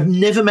 I've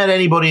never met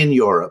anybody in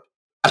Europe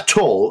at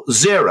all,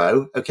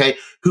 zero, okay,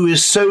 who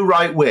is so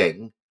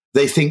right-wing,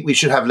 they think we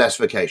should have less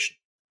vacation.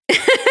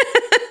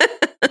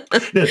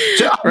 No,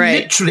 so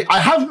right. Literally, I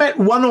have met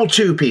 1 or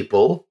 2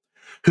 people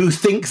who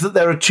think that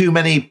there are too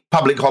many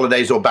public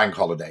holidays or bank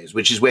holidays,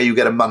 which is where you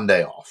get a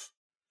Monday off.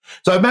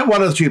 So I've met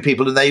 1 or 2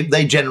 people, and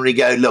they generally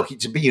go, look,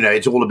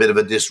 it's all a bit of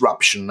a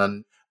disruption.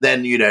 And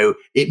then,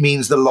 it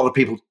means that a lot of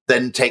people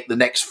then take the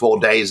next 4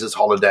 days as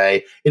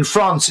holiday. In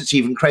France, it's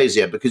even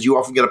crazier because you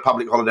often get a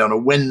public holiday on a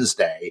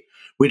Wednesday,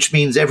 which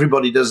means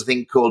everybody does a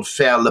thing called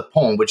faire le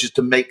pont, which is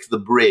to make the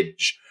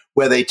bridge,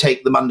 where they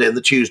take the Monday and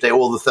the Tuesday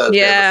or the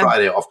Thursday and the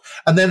Friday off.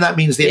 And then that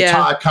means the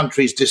entire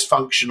country is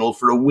dysfunctional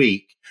for a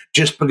week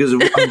just because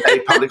of 1 day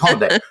public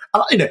holiday.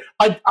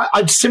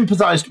 I'd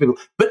sympathize to people.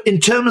 But in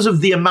terms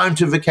of the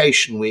amount of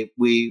vacation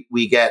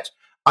we get,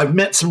 I've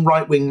met some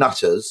right-wing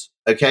nutters,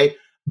 okay?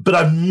 But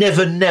I've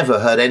never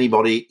heard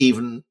anybody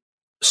even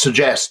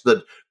suggest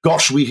that,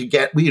 gosh, we could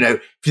get, if you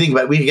think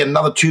about it, we could get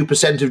another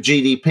 2% of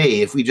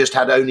GDP if we just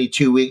had only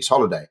 2 weeks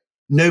holiday.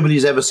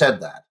 Nobody's ever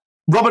said that.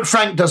 Robert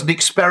Frank does an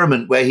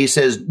experiment where he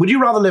says, would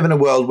you rather live in a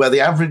world where the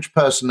average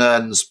person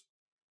earns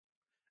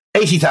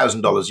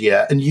 $80,000 a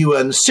year and you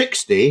earn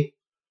 60,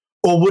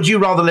 or would you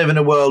rather live in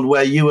a world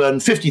where you earn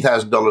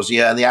 $50,000 a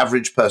year and the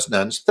average person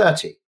earns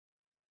 30?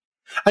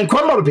 And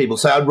quite a lot of people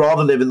say, I'd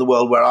rather live in the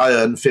world where I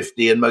earn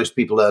 50 and most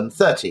people earn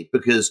 30,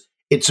 because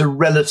it's a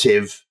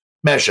relative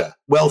measure.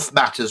 Wealth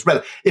matters.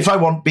 If I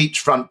want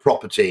beachfront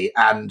property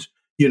and,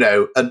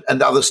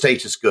 and other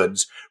status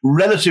goods,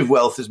 relative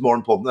wealth is more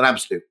important than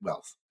absolute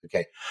wealth.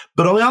 Okay.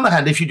 But on the other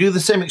hand, if you do the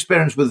same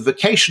experience with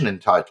vacation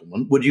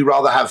entitlement, would you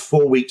rather have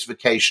 4 weeks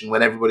vacation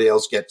when everybody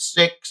else gets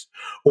 6?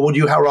 Or would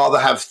you rather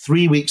have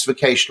 3 weeks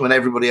vacation when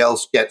everybody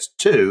else gets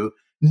 2?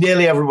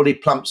 Nearly everybody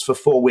plumps for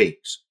 4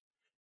 weeks.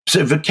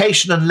 So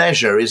vacation and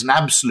leisure is an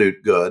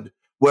absolute good,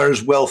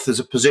 whereas wealth is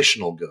a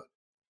positional good.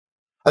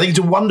 I think it's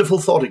a wonderful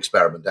thought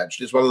experiment,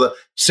 actually. It's one of the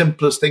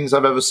simplest things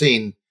I've ever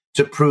seen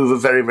to prove a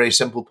very, very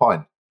simple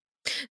point.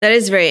 That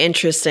is very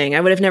interesting.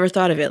 I would have never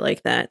thought of it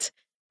like that.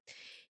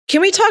 Can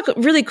we talk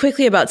really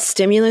quickly about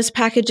stimulus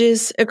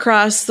packages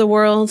across the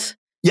world?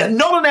 Yeah,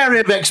 not an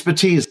area of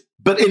expertise,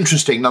 but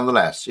interesting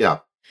nonetheless. Yeah.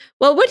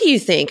 Well, what do you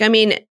think? I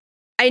mean,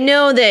 I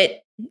know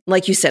that,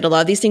 like you said, a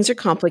lot of these things are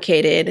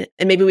complicated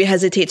and maybe we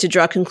hesitate to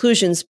draw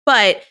conclusions,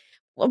 but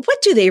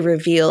what do they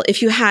reveal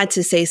if you had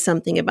to say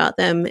something about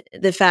them?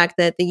 The fact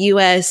that the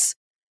US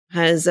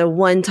has a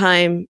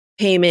one-time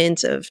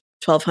payment of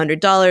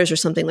 $1,200 or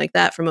something like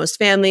that for most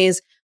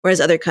families, whereas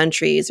other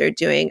countries are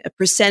doing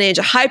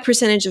a high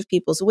percentage of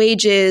people's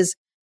wages.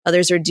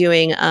 Others are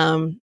doing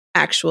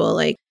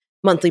actual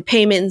monthly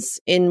payments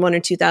in $1,000 or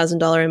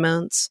 $2,000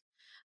 amounts.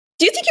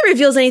 Do you think it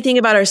reveals anything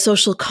about our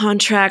social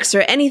contracts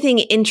or anything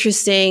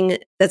interesting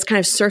that's kind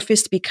of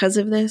surfaced because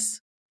of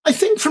this? I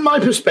think from my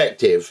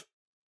perspective,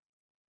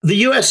 the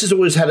US has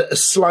always had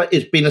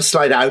it's been a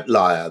slight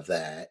outlier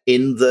there,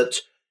 in that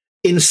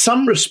in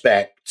some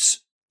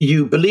respects,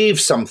 you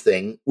believe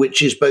something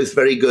which is both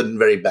very good and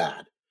very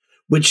bad,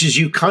 which is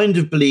you kind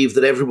of believe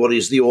that everybody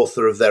is the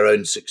author of their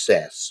own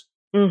success,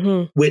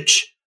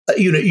 which,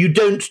 you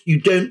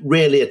don't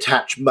really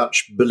attach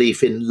much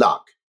belief in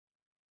luck,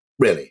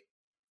 really.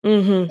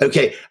 Mm-hmm.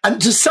 Okay.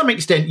 And to some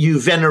extent, you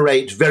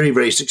venerate very,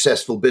 very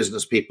successful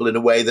business people in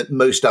a way that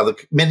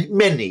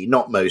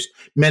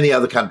many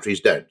other countries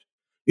don't.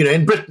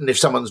 In Britain, if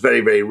someone's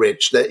very, very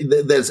rich,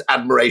 there's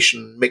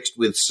admiration mixed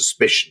with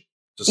suspicion.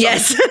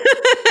 Yes.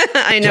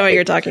 I know what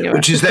you're talking about.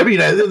 Which is,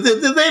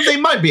 they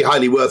might be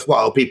highly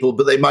worthwhile people,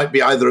 but they might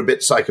be either a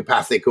bit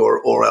psychopathic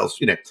or else,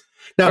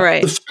 Now,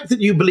 right. The fact that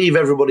you believe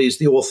everybody is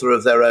the author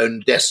of their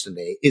own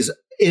destiny is,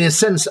 in a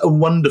sense, a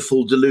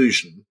wonderful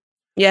delusion.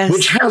 Yes.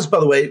 Which has, by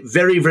the way,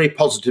 very, very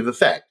positive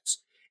effects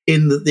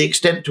in the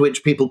extent to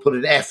which people put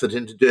an effort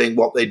into doing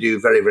what they do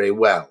very, very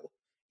well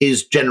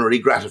is generally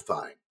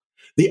gratifying.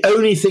 The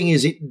only thing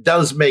is it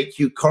does make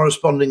you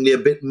correspondingly a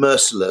bit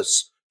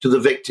merciless to the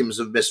victims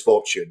of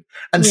misfortune.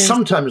 And yes.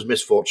 Sometimes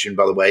misfortune,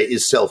 by the way,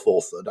 is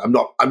self-authored. I'm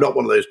not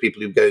one of those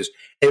people who goes,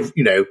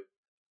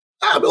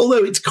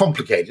 although it's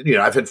complicated.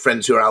 I've had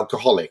friends who are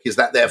alcoholic. Is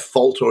that their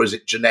fault or is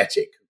it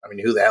genetic? I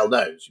mean, who the hell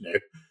knows,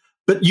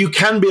 But you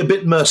can be a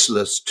bit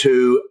merciless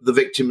to the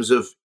victims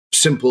of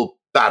simple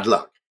bad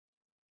luck.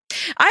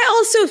 I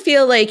also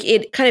feel like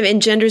it kind of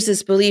engenders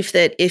this belief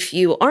that if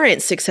you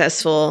aren't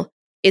successful,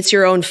 it's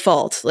your own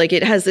fault. Like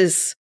it has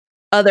this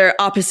other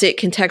opposite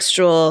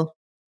contextual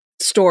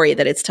story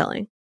that it's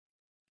telling.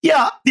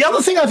 Yeah. The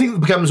other thing I think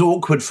that becomes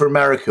awkward for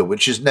America,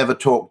 which is never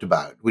talked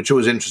about, which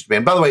always interests me.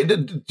 And by the way,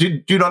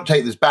 do not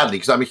take this badly,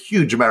 because I'm a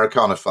huge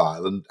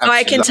Americanophile. And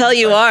I can tell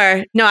you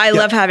are. No, I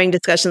love having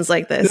discussions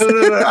like this.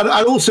 No.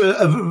 I'm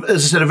also,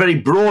 as I said, a very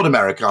broad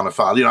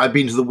Americanophile. I've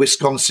been to the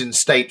Wisconsin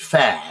State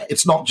Fair.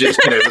 It's not just,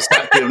 the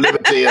Statue of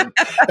Liberty and,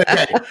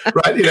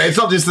 it's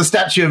not just the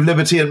Statue of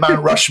Liberty and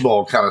Mount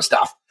Rushmore kind of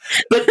stuff.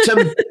 But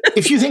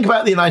if you think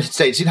about the United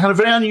States, it had a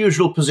very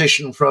unusual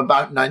position from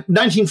about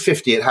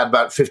 1950. It had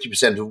about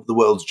 50% of the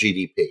world's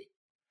GDP.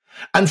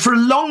 And for a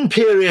long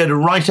period,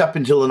 right up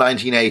until the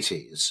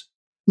 1980s,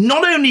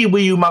 not only were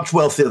you much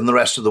wealthier than the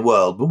rest of the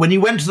world, but when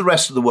you went to the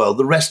rest of the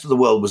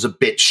world was a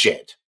bit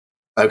shit.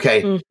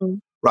 Okay? Mm-hmm.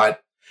 Right?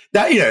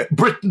 Now,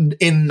 Britain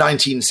in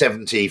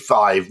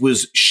 1975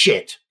 was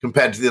shit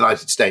compared to the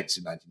United States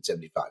in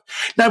 1975.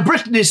 Now,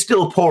 Britain is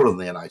still poorer than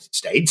the United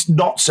States,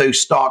 not so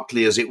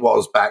starkly as it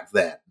was back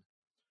then.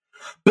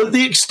 But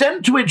the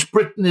extent to which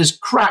Britain is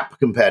crap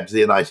compared to the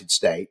United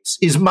States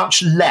is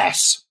much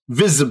less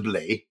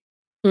visibly,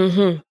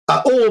 or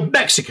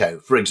Mexico,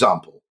 for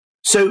example.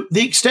 So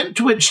the extent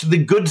to which the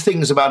good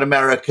things about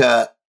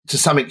America, to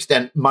some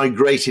extent,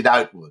 migrated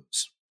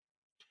outwards.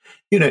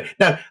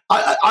 Now,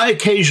 I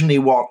occasionally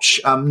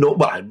watch,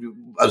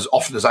 as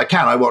often as I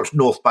can, I watch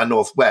North by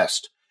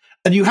Northwest.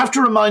 And you have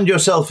to remind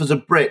yourself as a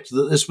Brit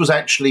that this was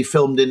actually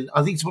filmed in,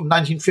 I think it's about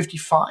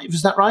 1955,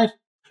 is that right?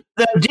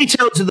 There are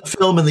details in the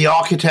film and the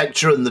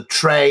architecture and the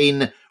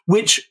train,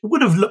 which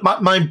would have looked,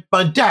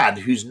 my dad,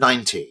 who's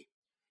 90,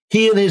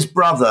 he and his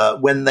brother,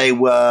 when they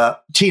were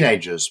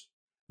teenagers,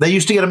 they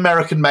used to get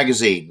American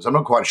magazines. I'm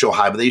not quite sure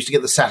how, but they used to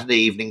get the Saturday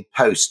Evening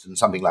Post and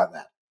something like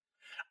that.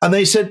 And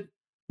they said,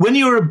 when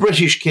you were a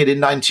British kid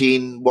in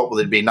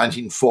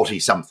 1940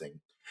 something,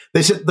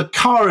 they said the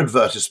car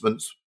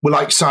advertisements were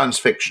like science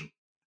fiction.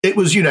 It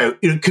was,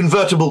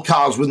 convertible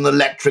cars with an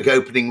electric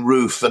opening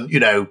roof and,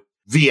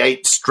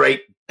 V8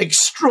 straight,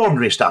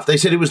 extraordinary stuff. They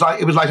said it was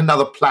like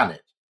another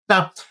planet.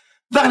 Now,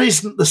 that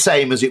isn't the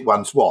same as it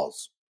once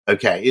was.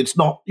 Okay, it's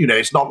not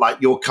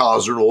like your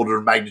cars are an order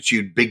of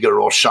magnitude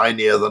bigger or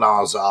shinier than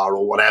ours are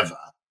or whatever.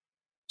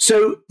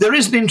 So there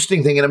is an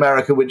interesting thing in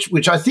America,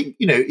 which I think,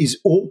 is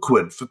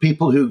awkward for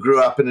people who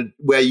grew up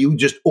where you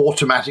just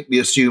automatically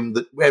assumed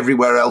that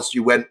everywhere else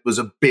you went was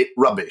a bit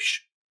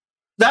rubbish.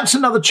 That's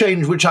another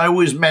change which I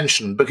always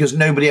mention because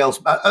nobody else,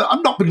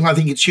 I'm not because I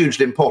think it's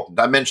hugely important.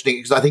 I'm mentioning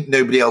it because I think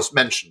nobody else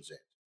mentions it.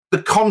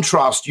 The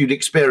contrast you'd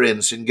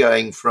experience in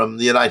going from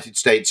the United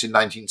States in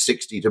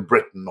 1960 to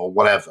Britain or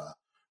whatever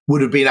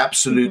would have been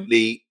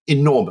absolutely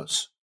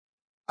enormous.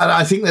 And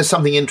I think there's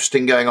something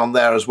interesting going on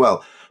there as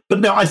well. But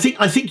no, I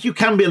think you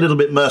can be a little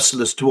bit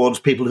merciless towards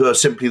people who are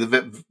simply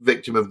the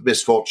victim of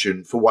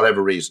misfortune for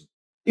whatever reason.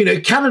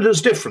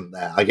 Canada's different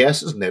there, I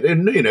guess, isn't it?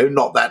 And,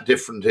 not that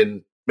different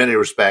in many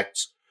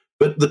respects.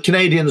 But the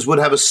Canadians would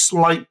have a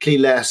slightly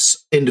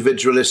less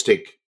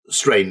individualistic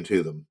strain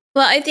to them.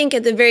 Well, I think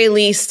at the very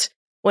least,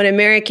 when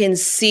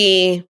Americans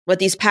see what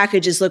these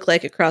packages look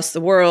like across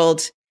the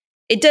world,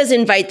 it does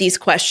invite these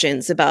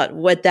questions about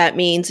what that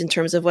means in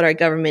terms of what our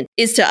government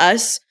is to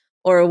us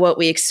or what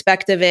we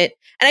expect of it.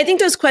 And I think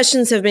those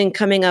questions have been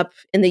coming up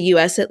in the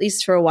US, at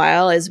least for a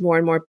while, as more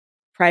and more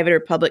private or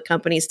public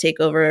companies take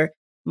over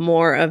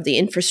more of the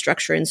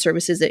infrastructure and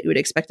services that you would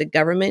expect the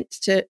government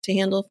to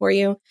handle for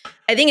you.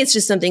 I think it's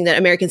just something that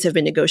Americans have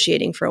been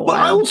negotiating for a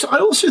while. Well, I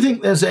also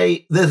think there's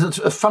a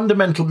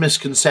fundamental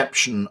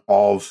misconception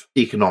of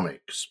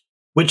economics,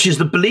 which is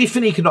the belief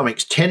in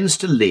economics tends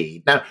to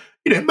lead. Now,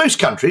 most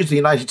countries, the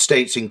United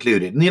States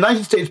included, and the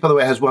United States, by the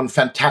way, has one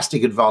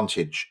fantastic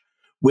advantage,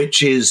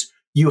 which is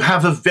you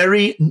have a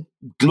very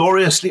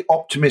gloriously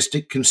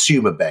optimistic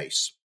consumer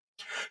base.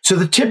 So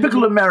the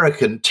typical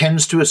American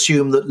tends to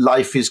assume that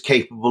life is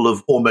capable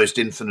of almost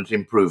infinite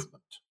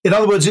improvement. In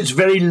other words, it's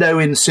very low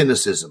in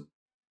cynicism.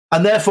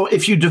 And therefore,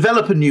 if you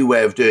develop a new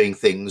way of doing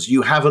things,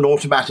 you have an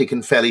automatic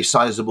and fairly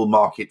sizable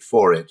market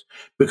for it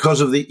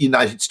because of the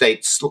United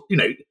States,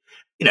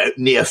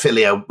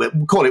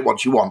 neophilia, call it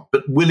what you want,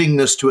 but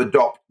willingness to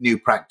adopt new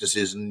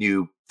practices and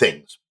new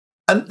things.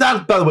 And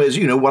that, by the way, is,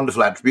 a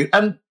wonderful attribute.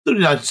 And the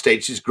United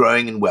States is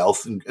growing in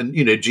wealth and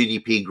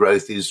GDP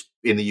growth is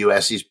in the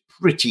US is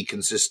pretty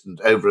consistent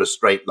over a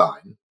straight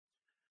line.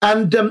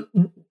 And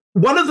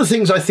one of the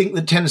things I think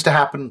that tends to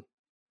happen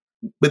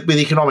with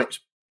economics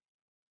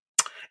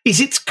is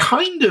it's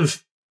kind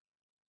of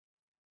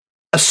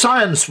a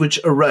science which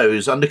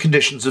arose under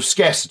conditions of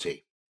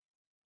scarcity.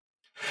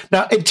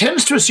 Now, it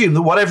tends to assume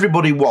that what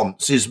everybody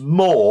wants is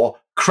more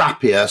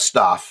crappier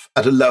stuff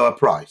at a lower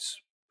price.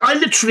 I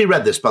literally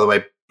read this, by the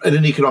way, in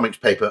an economics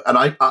paper,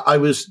 and I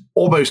was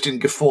almost in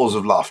guffaws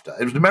of laughter.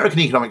 It was an American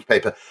economics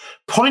paper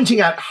pointing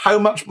out how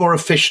much more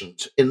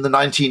efficient in the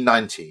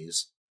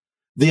 1990s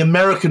the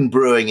American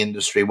brewing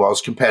industry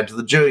was compared to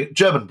the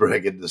German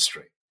brewing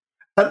industry.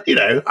 And,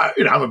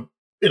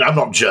 I'm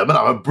not German,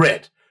 I'm a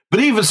Brit. But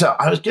even so,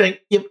 I was going,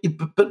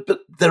 but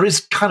there is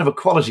kind of a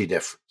quality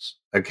difference,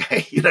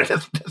 okay?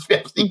 Let's be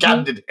absolutely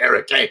candid here,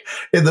 okay?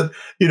 In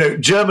that,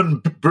 German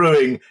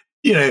brewing,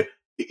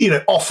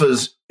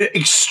 offers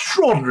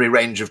extraordinary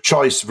range of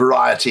choice,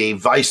 variety,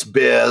 Weiss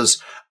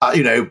beers.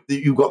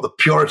 You've got the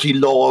purity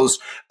laws.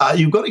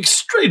 You've got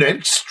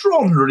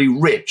extraordinarily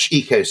rich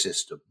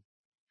ecosystem.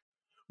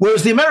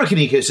 Whereas the American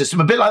ecosystem,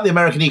 a bit like the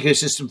American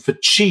ecosystem for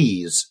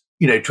cheese,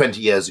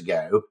 20 years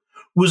ago,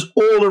 was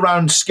all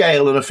around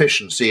scale and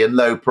efficiency and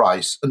low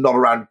price and not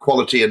around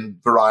quality and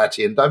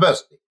variety and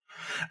diversity.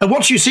 And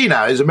what you see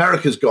now is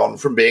America's gone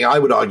from being, I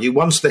would argue,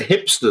 once the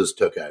hipsters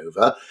took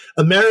over,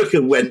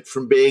 America went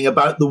from being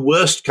about the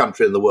worst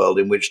country in the world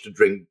in which to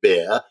drink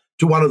beer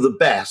to one of the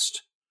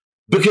best,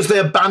 because they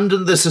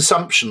abandoned this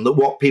assumption that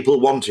what people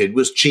wanted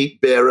was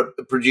cheap beer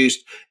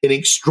produced in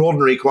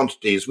extraordinary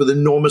quantities with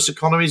enormous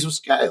economies of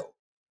scale.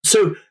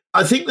 So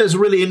I think there's a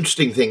really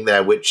interesting thing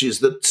there, which is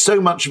that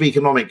so much of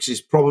economics is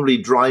probably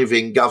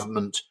driving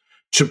government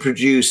to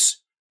produce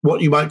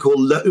what you might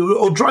call,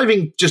 or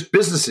driving just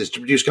businesses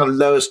to produce kind of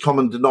lowest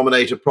common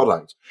denominator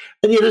products.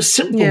 And yet a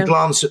simple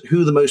glance at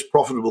who the most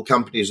profitable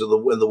companies in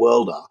the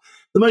world are,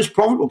 the most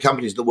profitable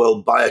companies in the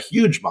world by a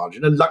huge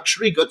margin are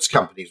luxury goods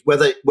companies,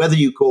 whether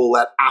you call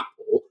that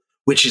Apple,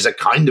 which is a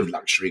kind of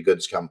luxury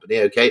goods company,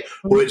 okay,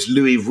 or it's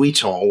Louis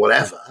Vuitton or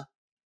whatever.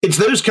 It's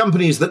those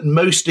companies that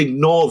most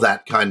ignore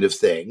that kind of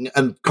thing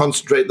and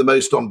concentrate the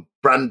most on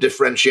brand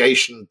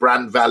differentiation,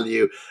 brand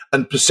value,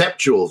 and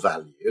perceptual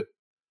value,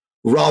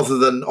 rather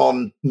than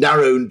on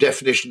narrow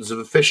definitions of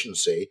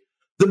efficiency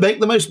that make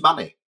the most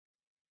money.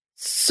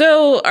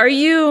 So are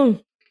you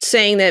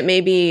saying that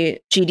maybe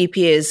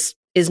GDP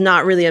is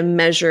not really a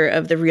measure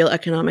of the real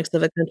economics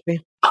of a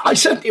country? I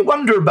certainly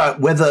wonder about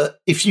whether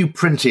if you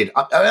printed,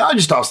 I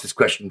just asked this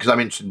question because I'm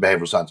interested in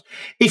behavioral science.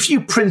 If you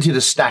printed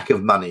a stack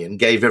of money and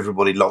gave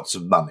everybody lots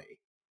of money,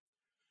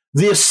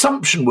 the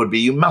assumption would be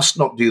you must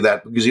not do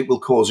that because it will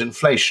cause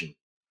inflation.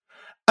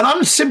 And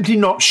I'm simply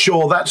not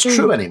sure that's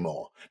true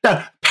anymore.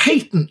 Now,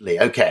 patently,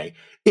 okay,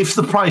 if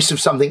the price of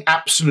something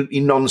absolutely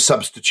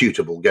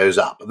non-substitutable goes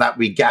up, and that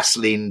would be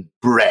gasoline,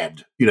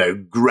 bread,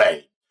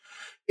 grain.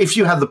 If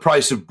you had the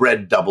price of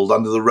bread doubled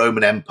under the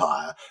Roman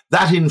Empire,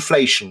 that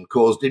inflation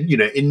caused,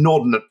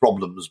 inordinate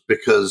problems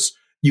because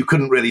you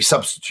couldn't really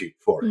substitute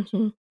for it.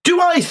 Mm-hmm.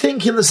 Do I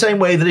think in the same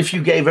way that if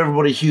you gave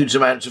everybody huge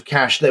amounts of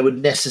cash, there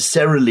would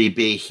necessarily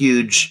be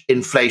huge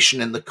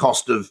inflation in the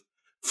cost of,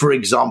 for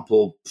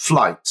example,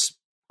 flights?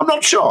 I'm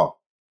not sure.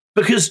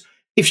 Because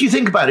if you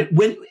think about it,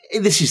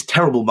 this is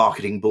terrible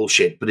marketing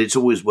bullshit, but it's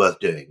always worth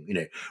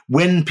doing.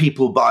 When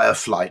people buy a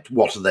flight,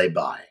 what are they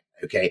buying?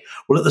 Okay.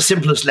 Well, at the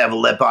simplest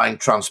level, they're buying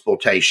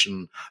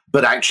transportation,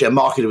 but actually a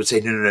marketer would say,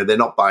 no, they're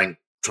not buying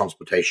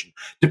transportation.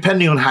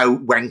 Depending on how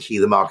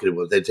wanky the marketer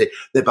was, they'd say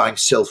they're buying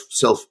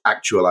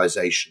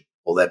self-actualization,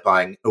 or they're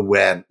buying or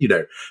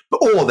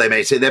they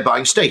may say they're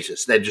buying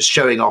status. They're just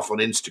showing off on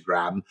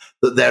Instagram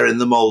that they're in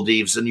the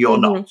Maldives and you're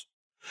not.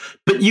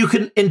 But you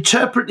can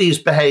interpret these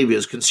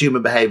behaviors, consumer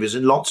behaviors,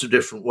 in lots of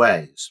different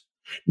ways.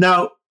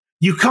 Now,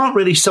 you can't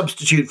really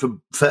substitute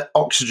for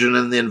oxygen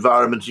in the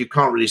environment. You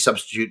can't really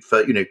substitute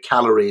for,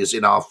 calories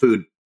in our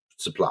food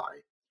supply.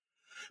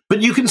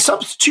 But you can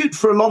substitute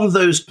for a lot of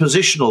those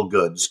positional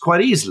goods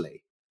quite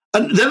easily.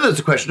 And then there's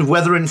the question of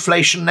whether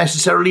inflation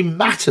necessarily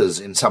matters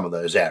in some of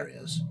those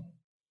areas.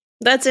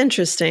 That's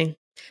interesting.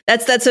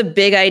 That's a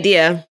big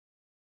idea.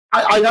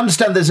 I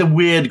understand there's a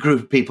weird group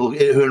of people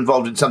who are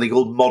involved in something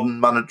called modern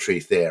monetary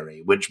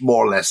theory, which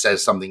more or less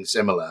says something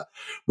similar,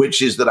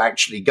 which is that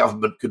actually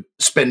government could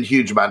spend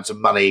huge amounts of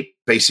money,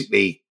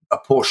 basically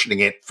apportioning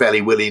it fairly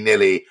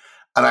willy-nilly,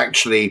 and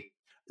actually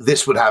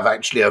this would have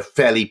actually a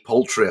fairly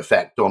paltry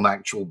effect on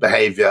actual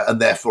behavior and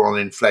therefore on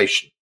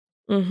inflation.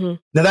 Mm-hmm.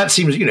 Now that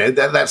seems,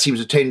 that seems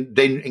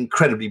an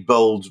incredibly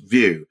bold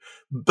view,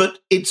 but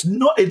it's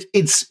not.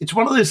 It's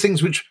one of those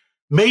things which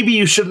maybe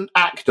you shouldn't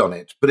act on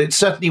it, but it's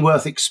certainly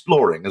worth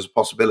exploring as a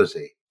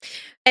possibility.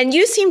 And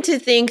you seem to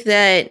think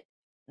that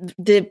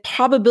the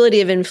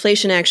probability of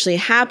inflation actually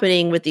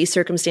happening with these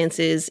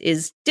circumstances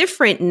is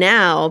different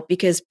now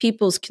because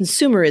people's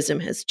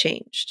consumerism has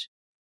changed.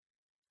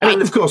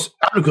 And of course,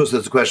 there's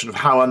the question of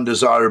how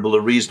undesirable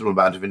a reasonable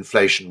amount of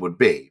inflation would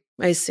be.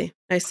 I see.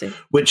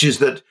 Which is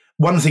that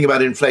one thing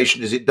about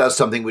inflation is it does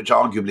something which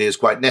arguably is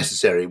quite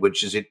necessary,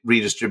 which is it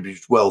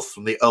redistributes wealth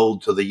from the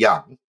old to the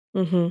young.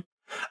 Mm-hmm.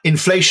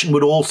 Inflation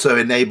would also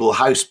enable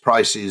house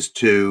prices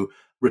to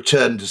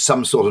return to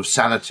some sort of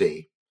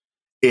sanity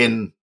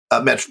in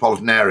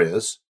metropolitan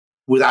areas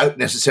without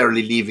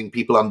necessarily leaving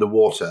people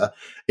underwater.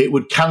 It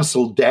would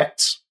cancel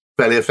debts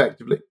fairly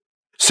effectively.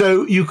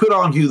 So you could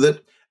argue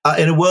that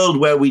in a world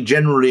where we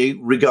generally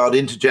regard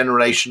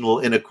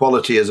intergenerational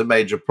inequality as a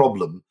major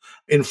problem,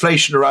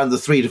 inflation around the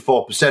 3 to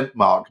 4%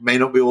 mark may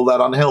not be all that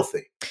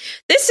unhealthy.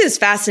 This is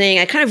fascinating.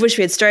 I kind of wish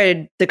we had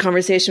started the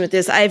conversation with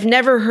this. I've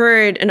never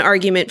heard an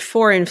argument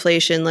for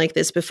inflation like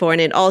this before, and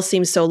it all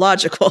seems so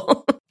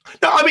logical.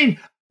 No, I mean,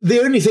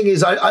 the only thing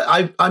is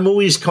I'm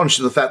always conscious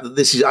of the fact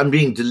that I'm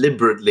being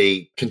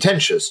deliberately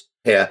contentious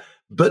here.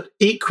 But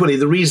equally,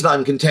 the reason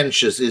I'm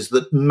contentious is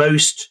that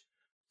most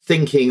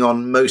thinking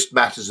on most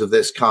matters of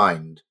this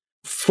kind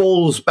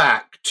falls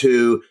back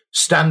to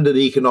standard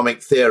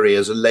economic theory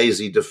as a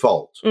lazy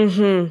default.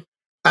 Mm-hmm.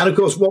 And of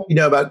course, what we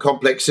know about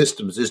complex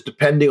systems is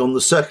depending on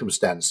the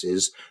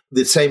circumstances,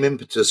 the same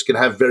impetus can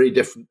have very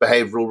different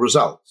behavioral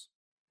results.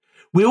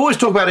 We always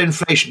talk about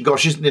inflation.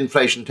 Gosh, isn't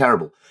inflation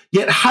terrible?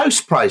 Yet house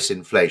price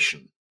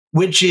inflation,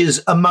 which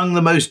is among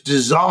the most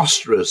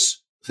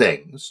disastrous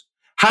things,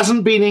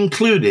 hasn't been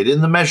included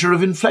in the measure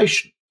of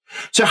inflation.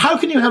 So how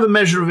can you have a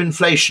measure of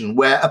inflation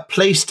where a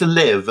place to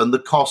live and the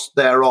cost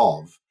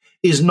thereof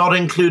is not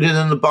included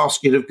in the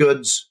basket of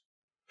goods?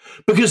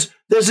 Because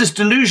there's this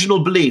delusional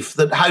belief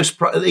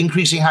that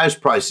increasing house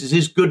prices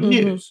is good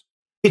news.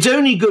 It's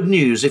only good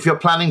news if you're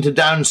planning to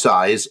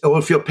downsize or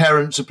if your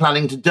parents are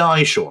planning to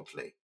die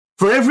shortly.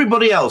 For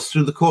everybody else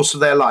through the course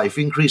of their life,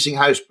 increasing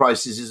house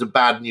prices is a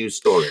bad news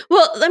story.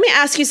 Well, let me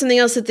ask you something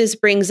else that this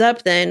brings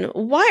up then.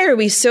 Why are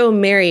we so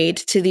married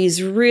to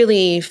these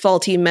really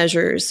faulty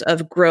measures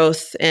of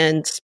growth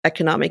and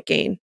economic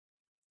gain?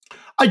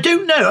 I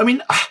don't know. I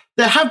mean,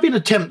 there have been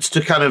attempts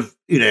to kind of,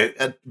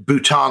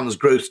 Bhutan's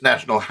gross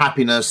national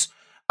happiness.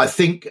 I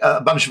think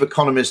a bunch of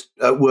economists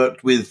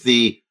worked with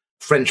the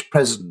French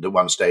president at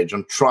one stage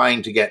on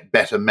trying to get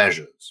better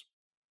measures.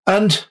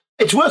 And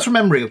it's worth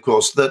remembering, of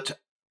course, that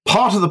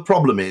part of the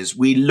problem is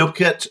we look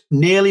at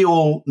nearly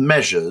all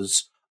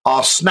measures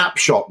are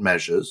snapshot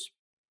measures,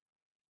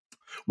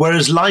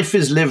 whereas life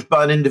is lived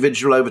by an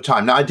individual over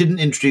time. Now, I didn't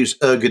introduce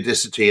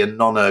ergodicity and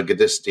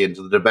non-ergodicity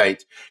into the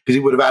debate because it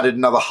would have added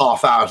another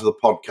half hour to the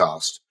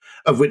podcast,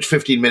 of which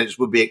 15 minutes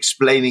would be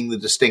explaining the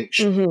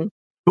distinction. Mm-hmm.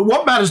 But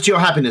what matters to your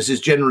happiness is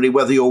generally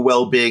whether your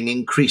well-being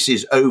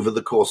increases over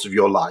the course of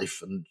your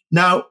life. And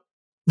now,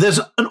 there's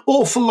an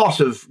awful lot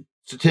of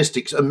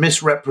statistics are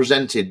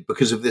misrepresented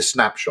because of this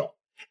snapshot.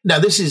 Now,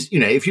 this is,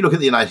 if you look at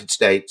the United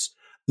States,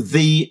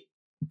 the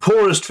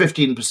poorest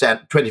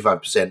 15%,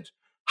 25%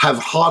 have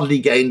hardly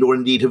gained or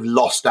indeed have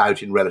lost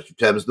out in relative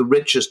terms. The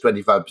richest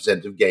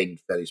 25% have gained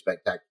fairly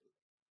spectacularly.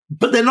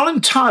 But they're not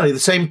entirely the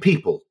same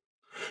people.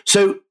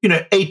 So,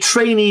 a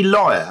trainee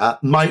lawyer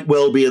might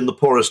well be in the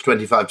poorest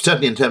 25%,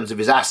 certainly in terms of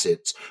his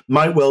assets,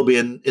 might well be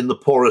in the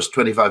poorest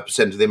 25%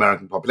 of the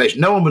American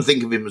population. No one would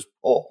think of him as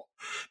poor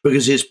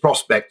because his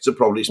prospects are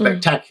probably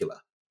spectacular.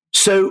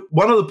 So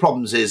one of the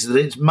problems is that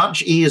it's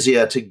much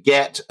easier to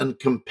get and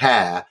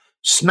compare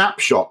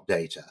snapshot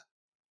data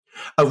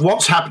of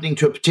what's happening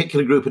to a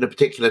particular group at a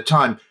particular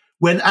time,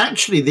 when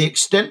actually the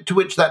extent to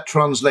which that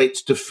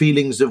translates to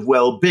feelings of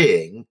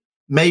well-being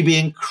may be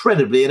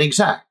incredibly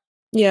inexact.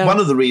 Yeah. One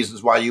of the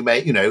reasons why you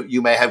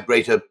may have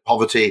greater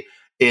poverty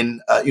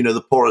in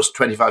the poorest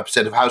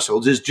 25% of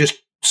households is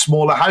just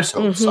smaller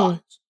household size.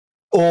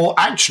 Or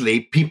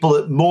actually,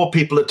 more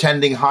people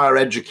attending higher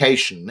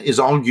education is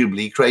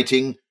arguably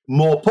creating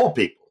more poor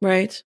people.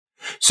 Right.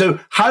 So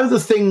how the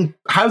thing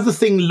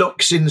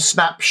looks in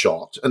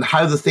snapshot and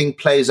how the thing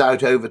plays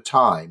out over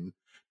time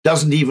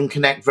doesn't even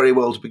connect very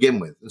well to begin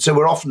with. And so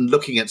we're often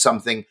looking at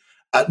something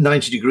at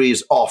 90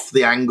 degrees off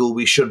the angle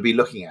we should be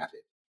looking at it.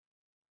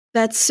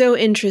 That's so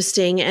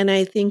interesting, and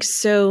I think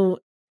so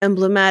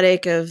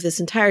emblematic of this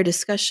entire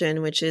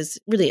discussion, which is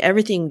really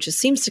everything just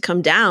seems to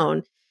come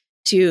down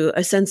to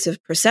a sense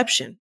of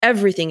perception.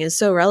 Everything is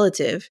so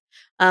relative.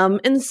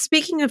 And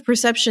speaking of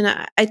perception,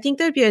 I think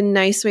that'd be a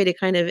nice way to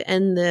kind of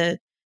end the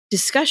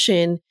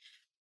discussion.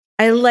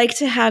 I like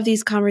to have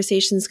these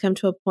conversations come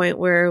to a point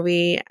where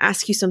we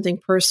ask you something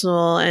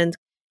personal and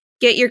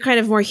get your kind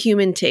of more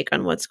human take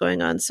on what's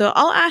going on. So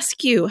I'll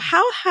ask you,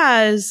 how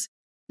has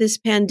this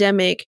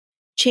pandemic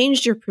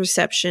changed your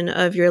perception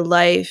of your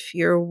life,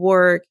 your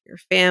work, your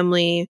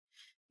family,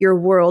 your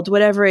world,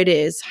 whatever it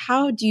is?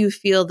 How do you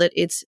feel that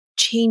it's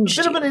changed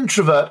you? A bit of an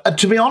introvert.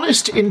 To be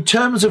honest, in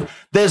terms of,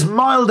 there's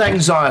mild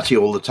anxiety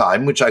all the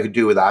time, which I could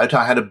do without.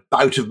 I had a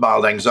bout of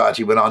mild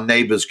anxiety when our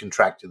neighbors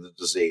contracted the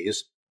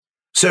disease.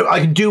 So I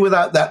can do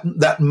without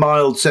that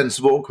mild sense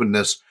of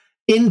awkwardness.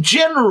 In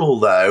general,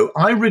 though,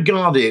 I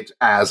regard it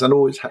as, and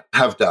always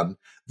have done,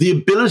 the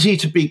ability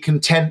to be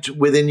content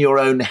within your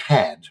own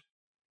head,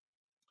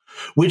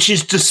 which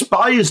is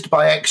despised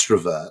by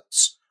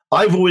extroverts.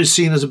 I've always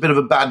seen as a bit of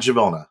a badge of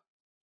honor.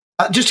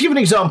 Just to give an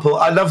example,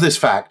 I love this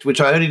fact,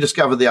 which I only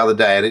discovered the other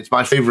day, and it's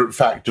my favorite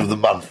fact of the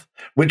month,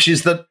 which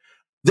is that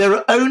there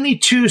are only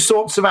two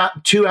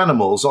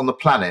animals on the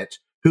planet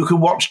who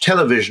can watch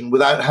television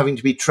without having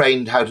to be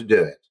trained how to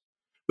do it,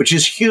 which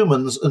is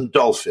humans and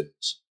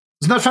dolphins.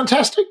 Isn't that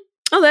fantastic?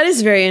 Oh, that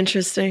is very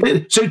interesting.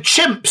 So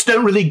chimps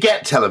don't really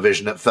get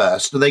television at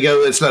first, and they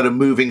go, it's a load of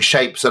moving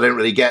shapes, I don't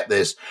really get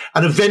this.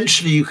 And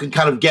eventually you can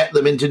kind of get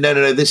them into,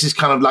 no, this is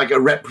kind of like a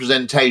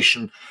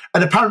representation.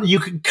 And apparently you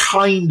can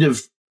kind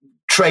of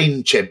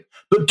train chimp,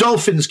 but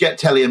dolphins get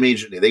telly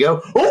immediately. They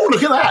go, oh,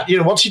 look at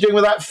that. What's he doing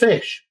with that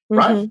fish?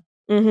 Right?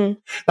 Mm-hmm.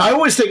 Now, I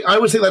always think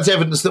that's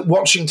evidence that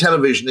watching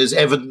television is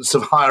evidence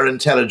of higher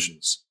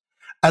intelligence,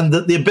 and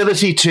that the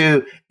ability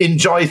to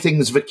enjoy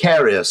things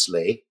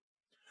vicariously,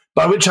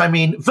 by which I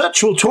mean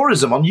virtual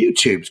tourism on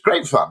YouTube is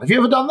great fun. Have you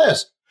ever done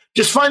this?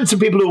 Just find some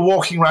people who are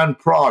walking around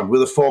Prague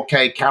with a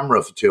 4K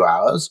camera for 2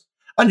 hours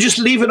and just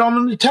leave it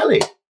on the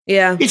telly.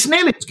 Yeah. It's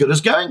nearly as good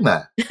as going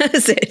there.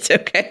 Is it?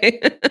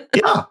 Okay.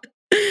 Yeah.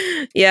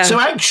 Yeah. So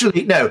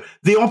actually, no,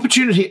 the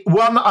opportunity,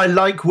 one, I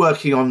like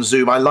working on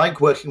Zoom. I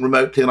like working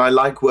remotely, and I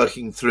like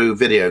working through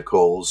video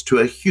calls to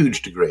a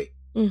huge degree.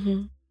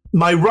 Mm-hmm.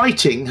 My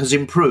writing has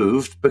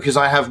improved because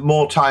I have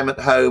more time at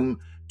home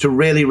to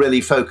really,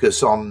 really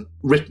focus on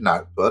written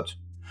output.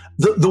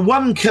 The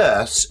one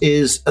curse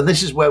is, and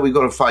this is where we've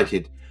got to fight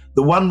it,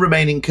 the one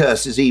remaining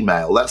curse is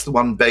email. That's the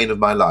one bane of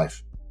my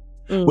life,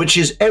 which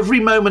is every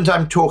moment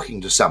I'm talking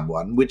to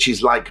someone, which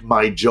is like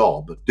my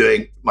job,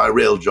 doing my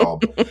real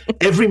job.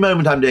 Every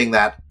moment I'm doing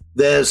that,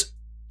 there's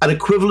an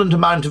equivalent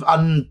amount of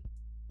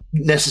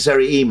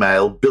unnecessary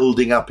email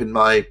building up in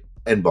my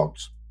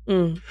inbox.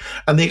 And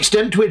the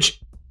extent to which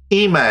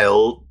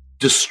email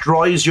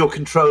destroys your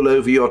control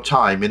over your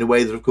time in a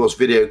way that, of course,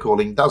 video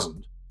calling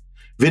doesn't.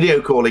 Video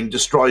calling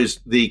destroys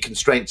the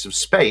constraints of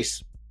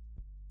space,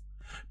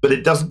 but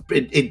it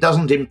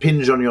doesn't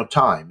impinge on your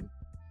time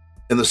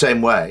in the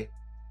same way.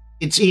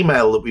 It's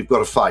email that we've got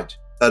to fight.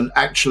 And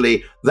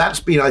actually, that's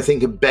been, I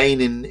think, a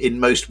bane in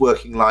most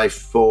working life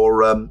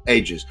for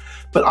ages.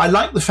 But I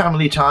like the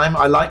family time.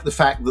 I like the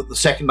fact that the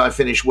second I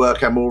finish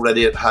work, I'm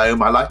already at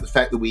home. I like the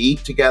fact that we eat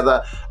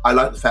together. I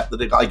like the fact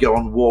that I go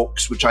on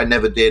walks, which I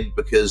never did,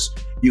 because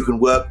you can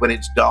work when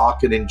it's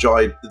dark and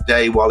enjoy the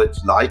day while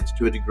it's light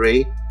to a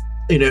degree.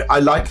 I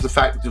like the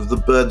fact of the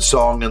bird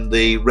song and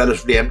the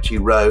relatively empty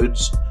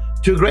roads.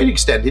 To a great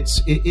extent,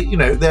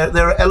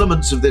 there are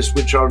elements of this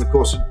which are, of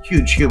course, a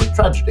huge human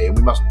tragedy, and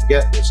we mustn't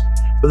forget this.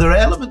 But there are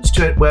elements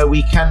to it where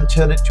we can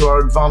turn it to our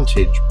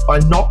advantage by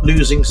not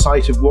losing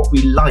sight of what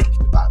we liked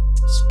about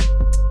this.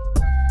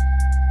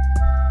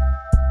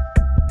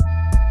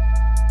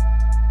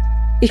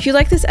 If you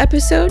like this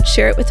episode,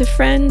 share it with a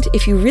friend.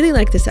 If you really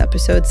like this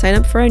episode, sign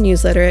up for our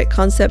newsletter at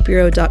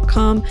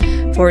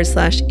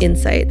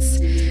conceptbureau.com/insights.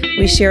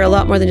 We share a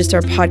lot more than just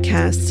our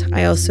podcasts.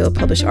 I also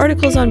publish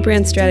articles on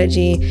brand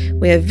strategy.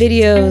 We have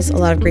videos, a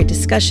lot of great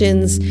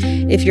discussions.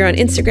 If you're on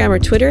Instagram or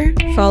Twitter,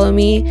 follow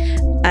me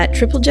at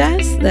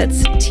TripleJazz.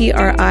 That's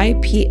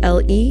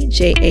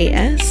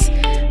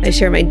TRIPLEJAS. I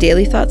share my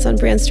daily thoughts on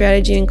brand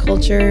strategy and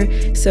culture.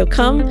 So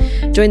come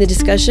join the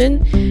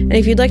discussion. And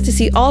if you'd like to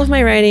see all of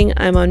my writing,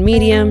 I'm on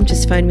Medium.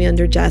 Just find me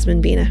under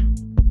Jasmine Bina.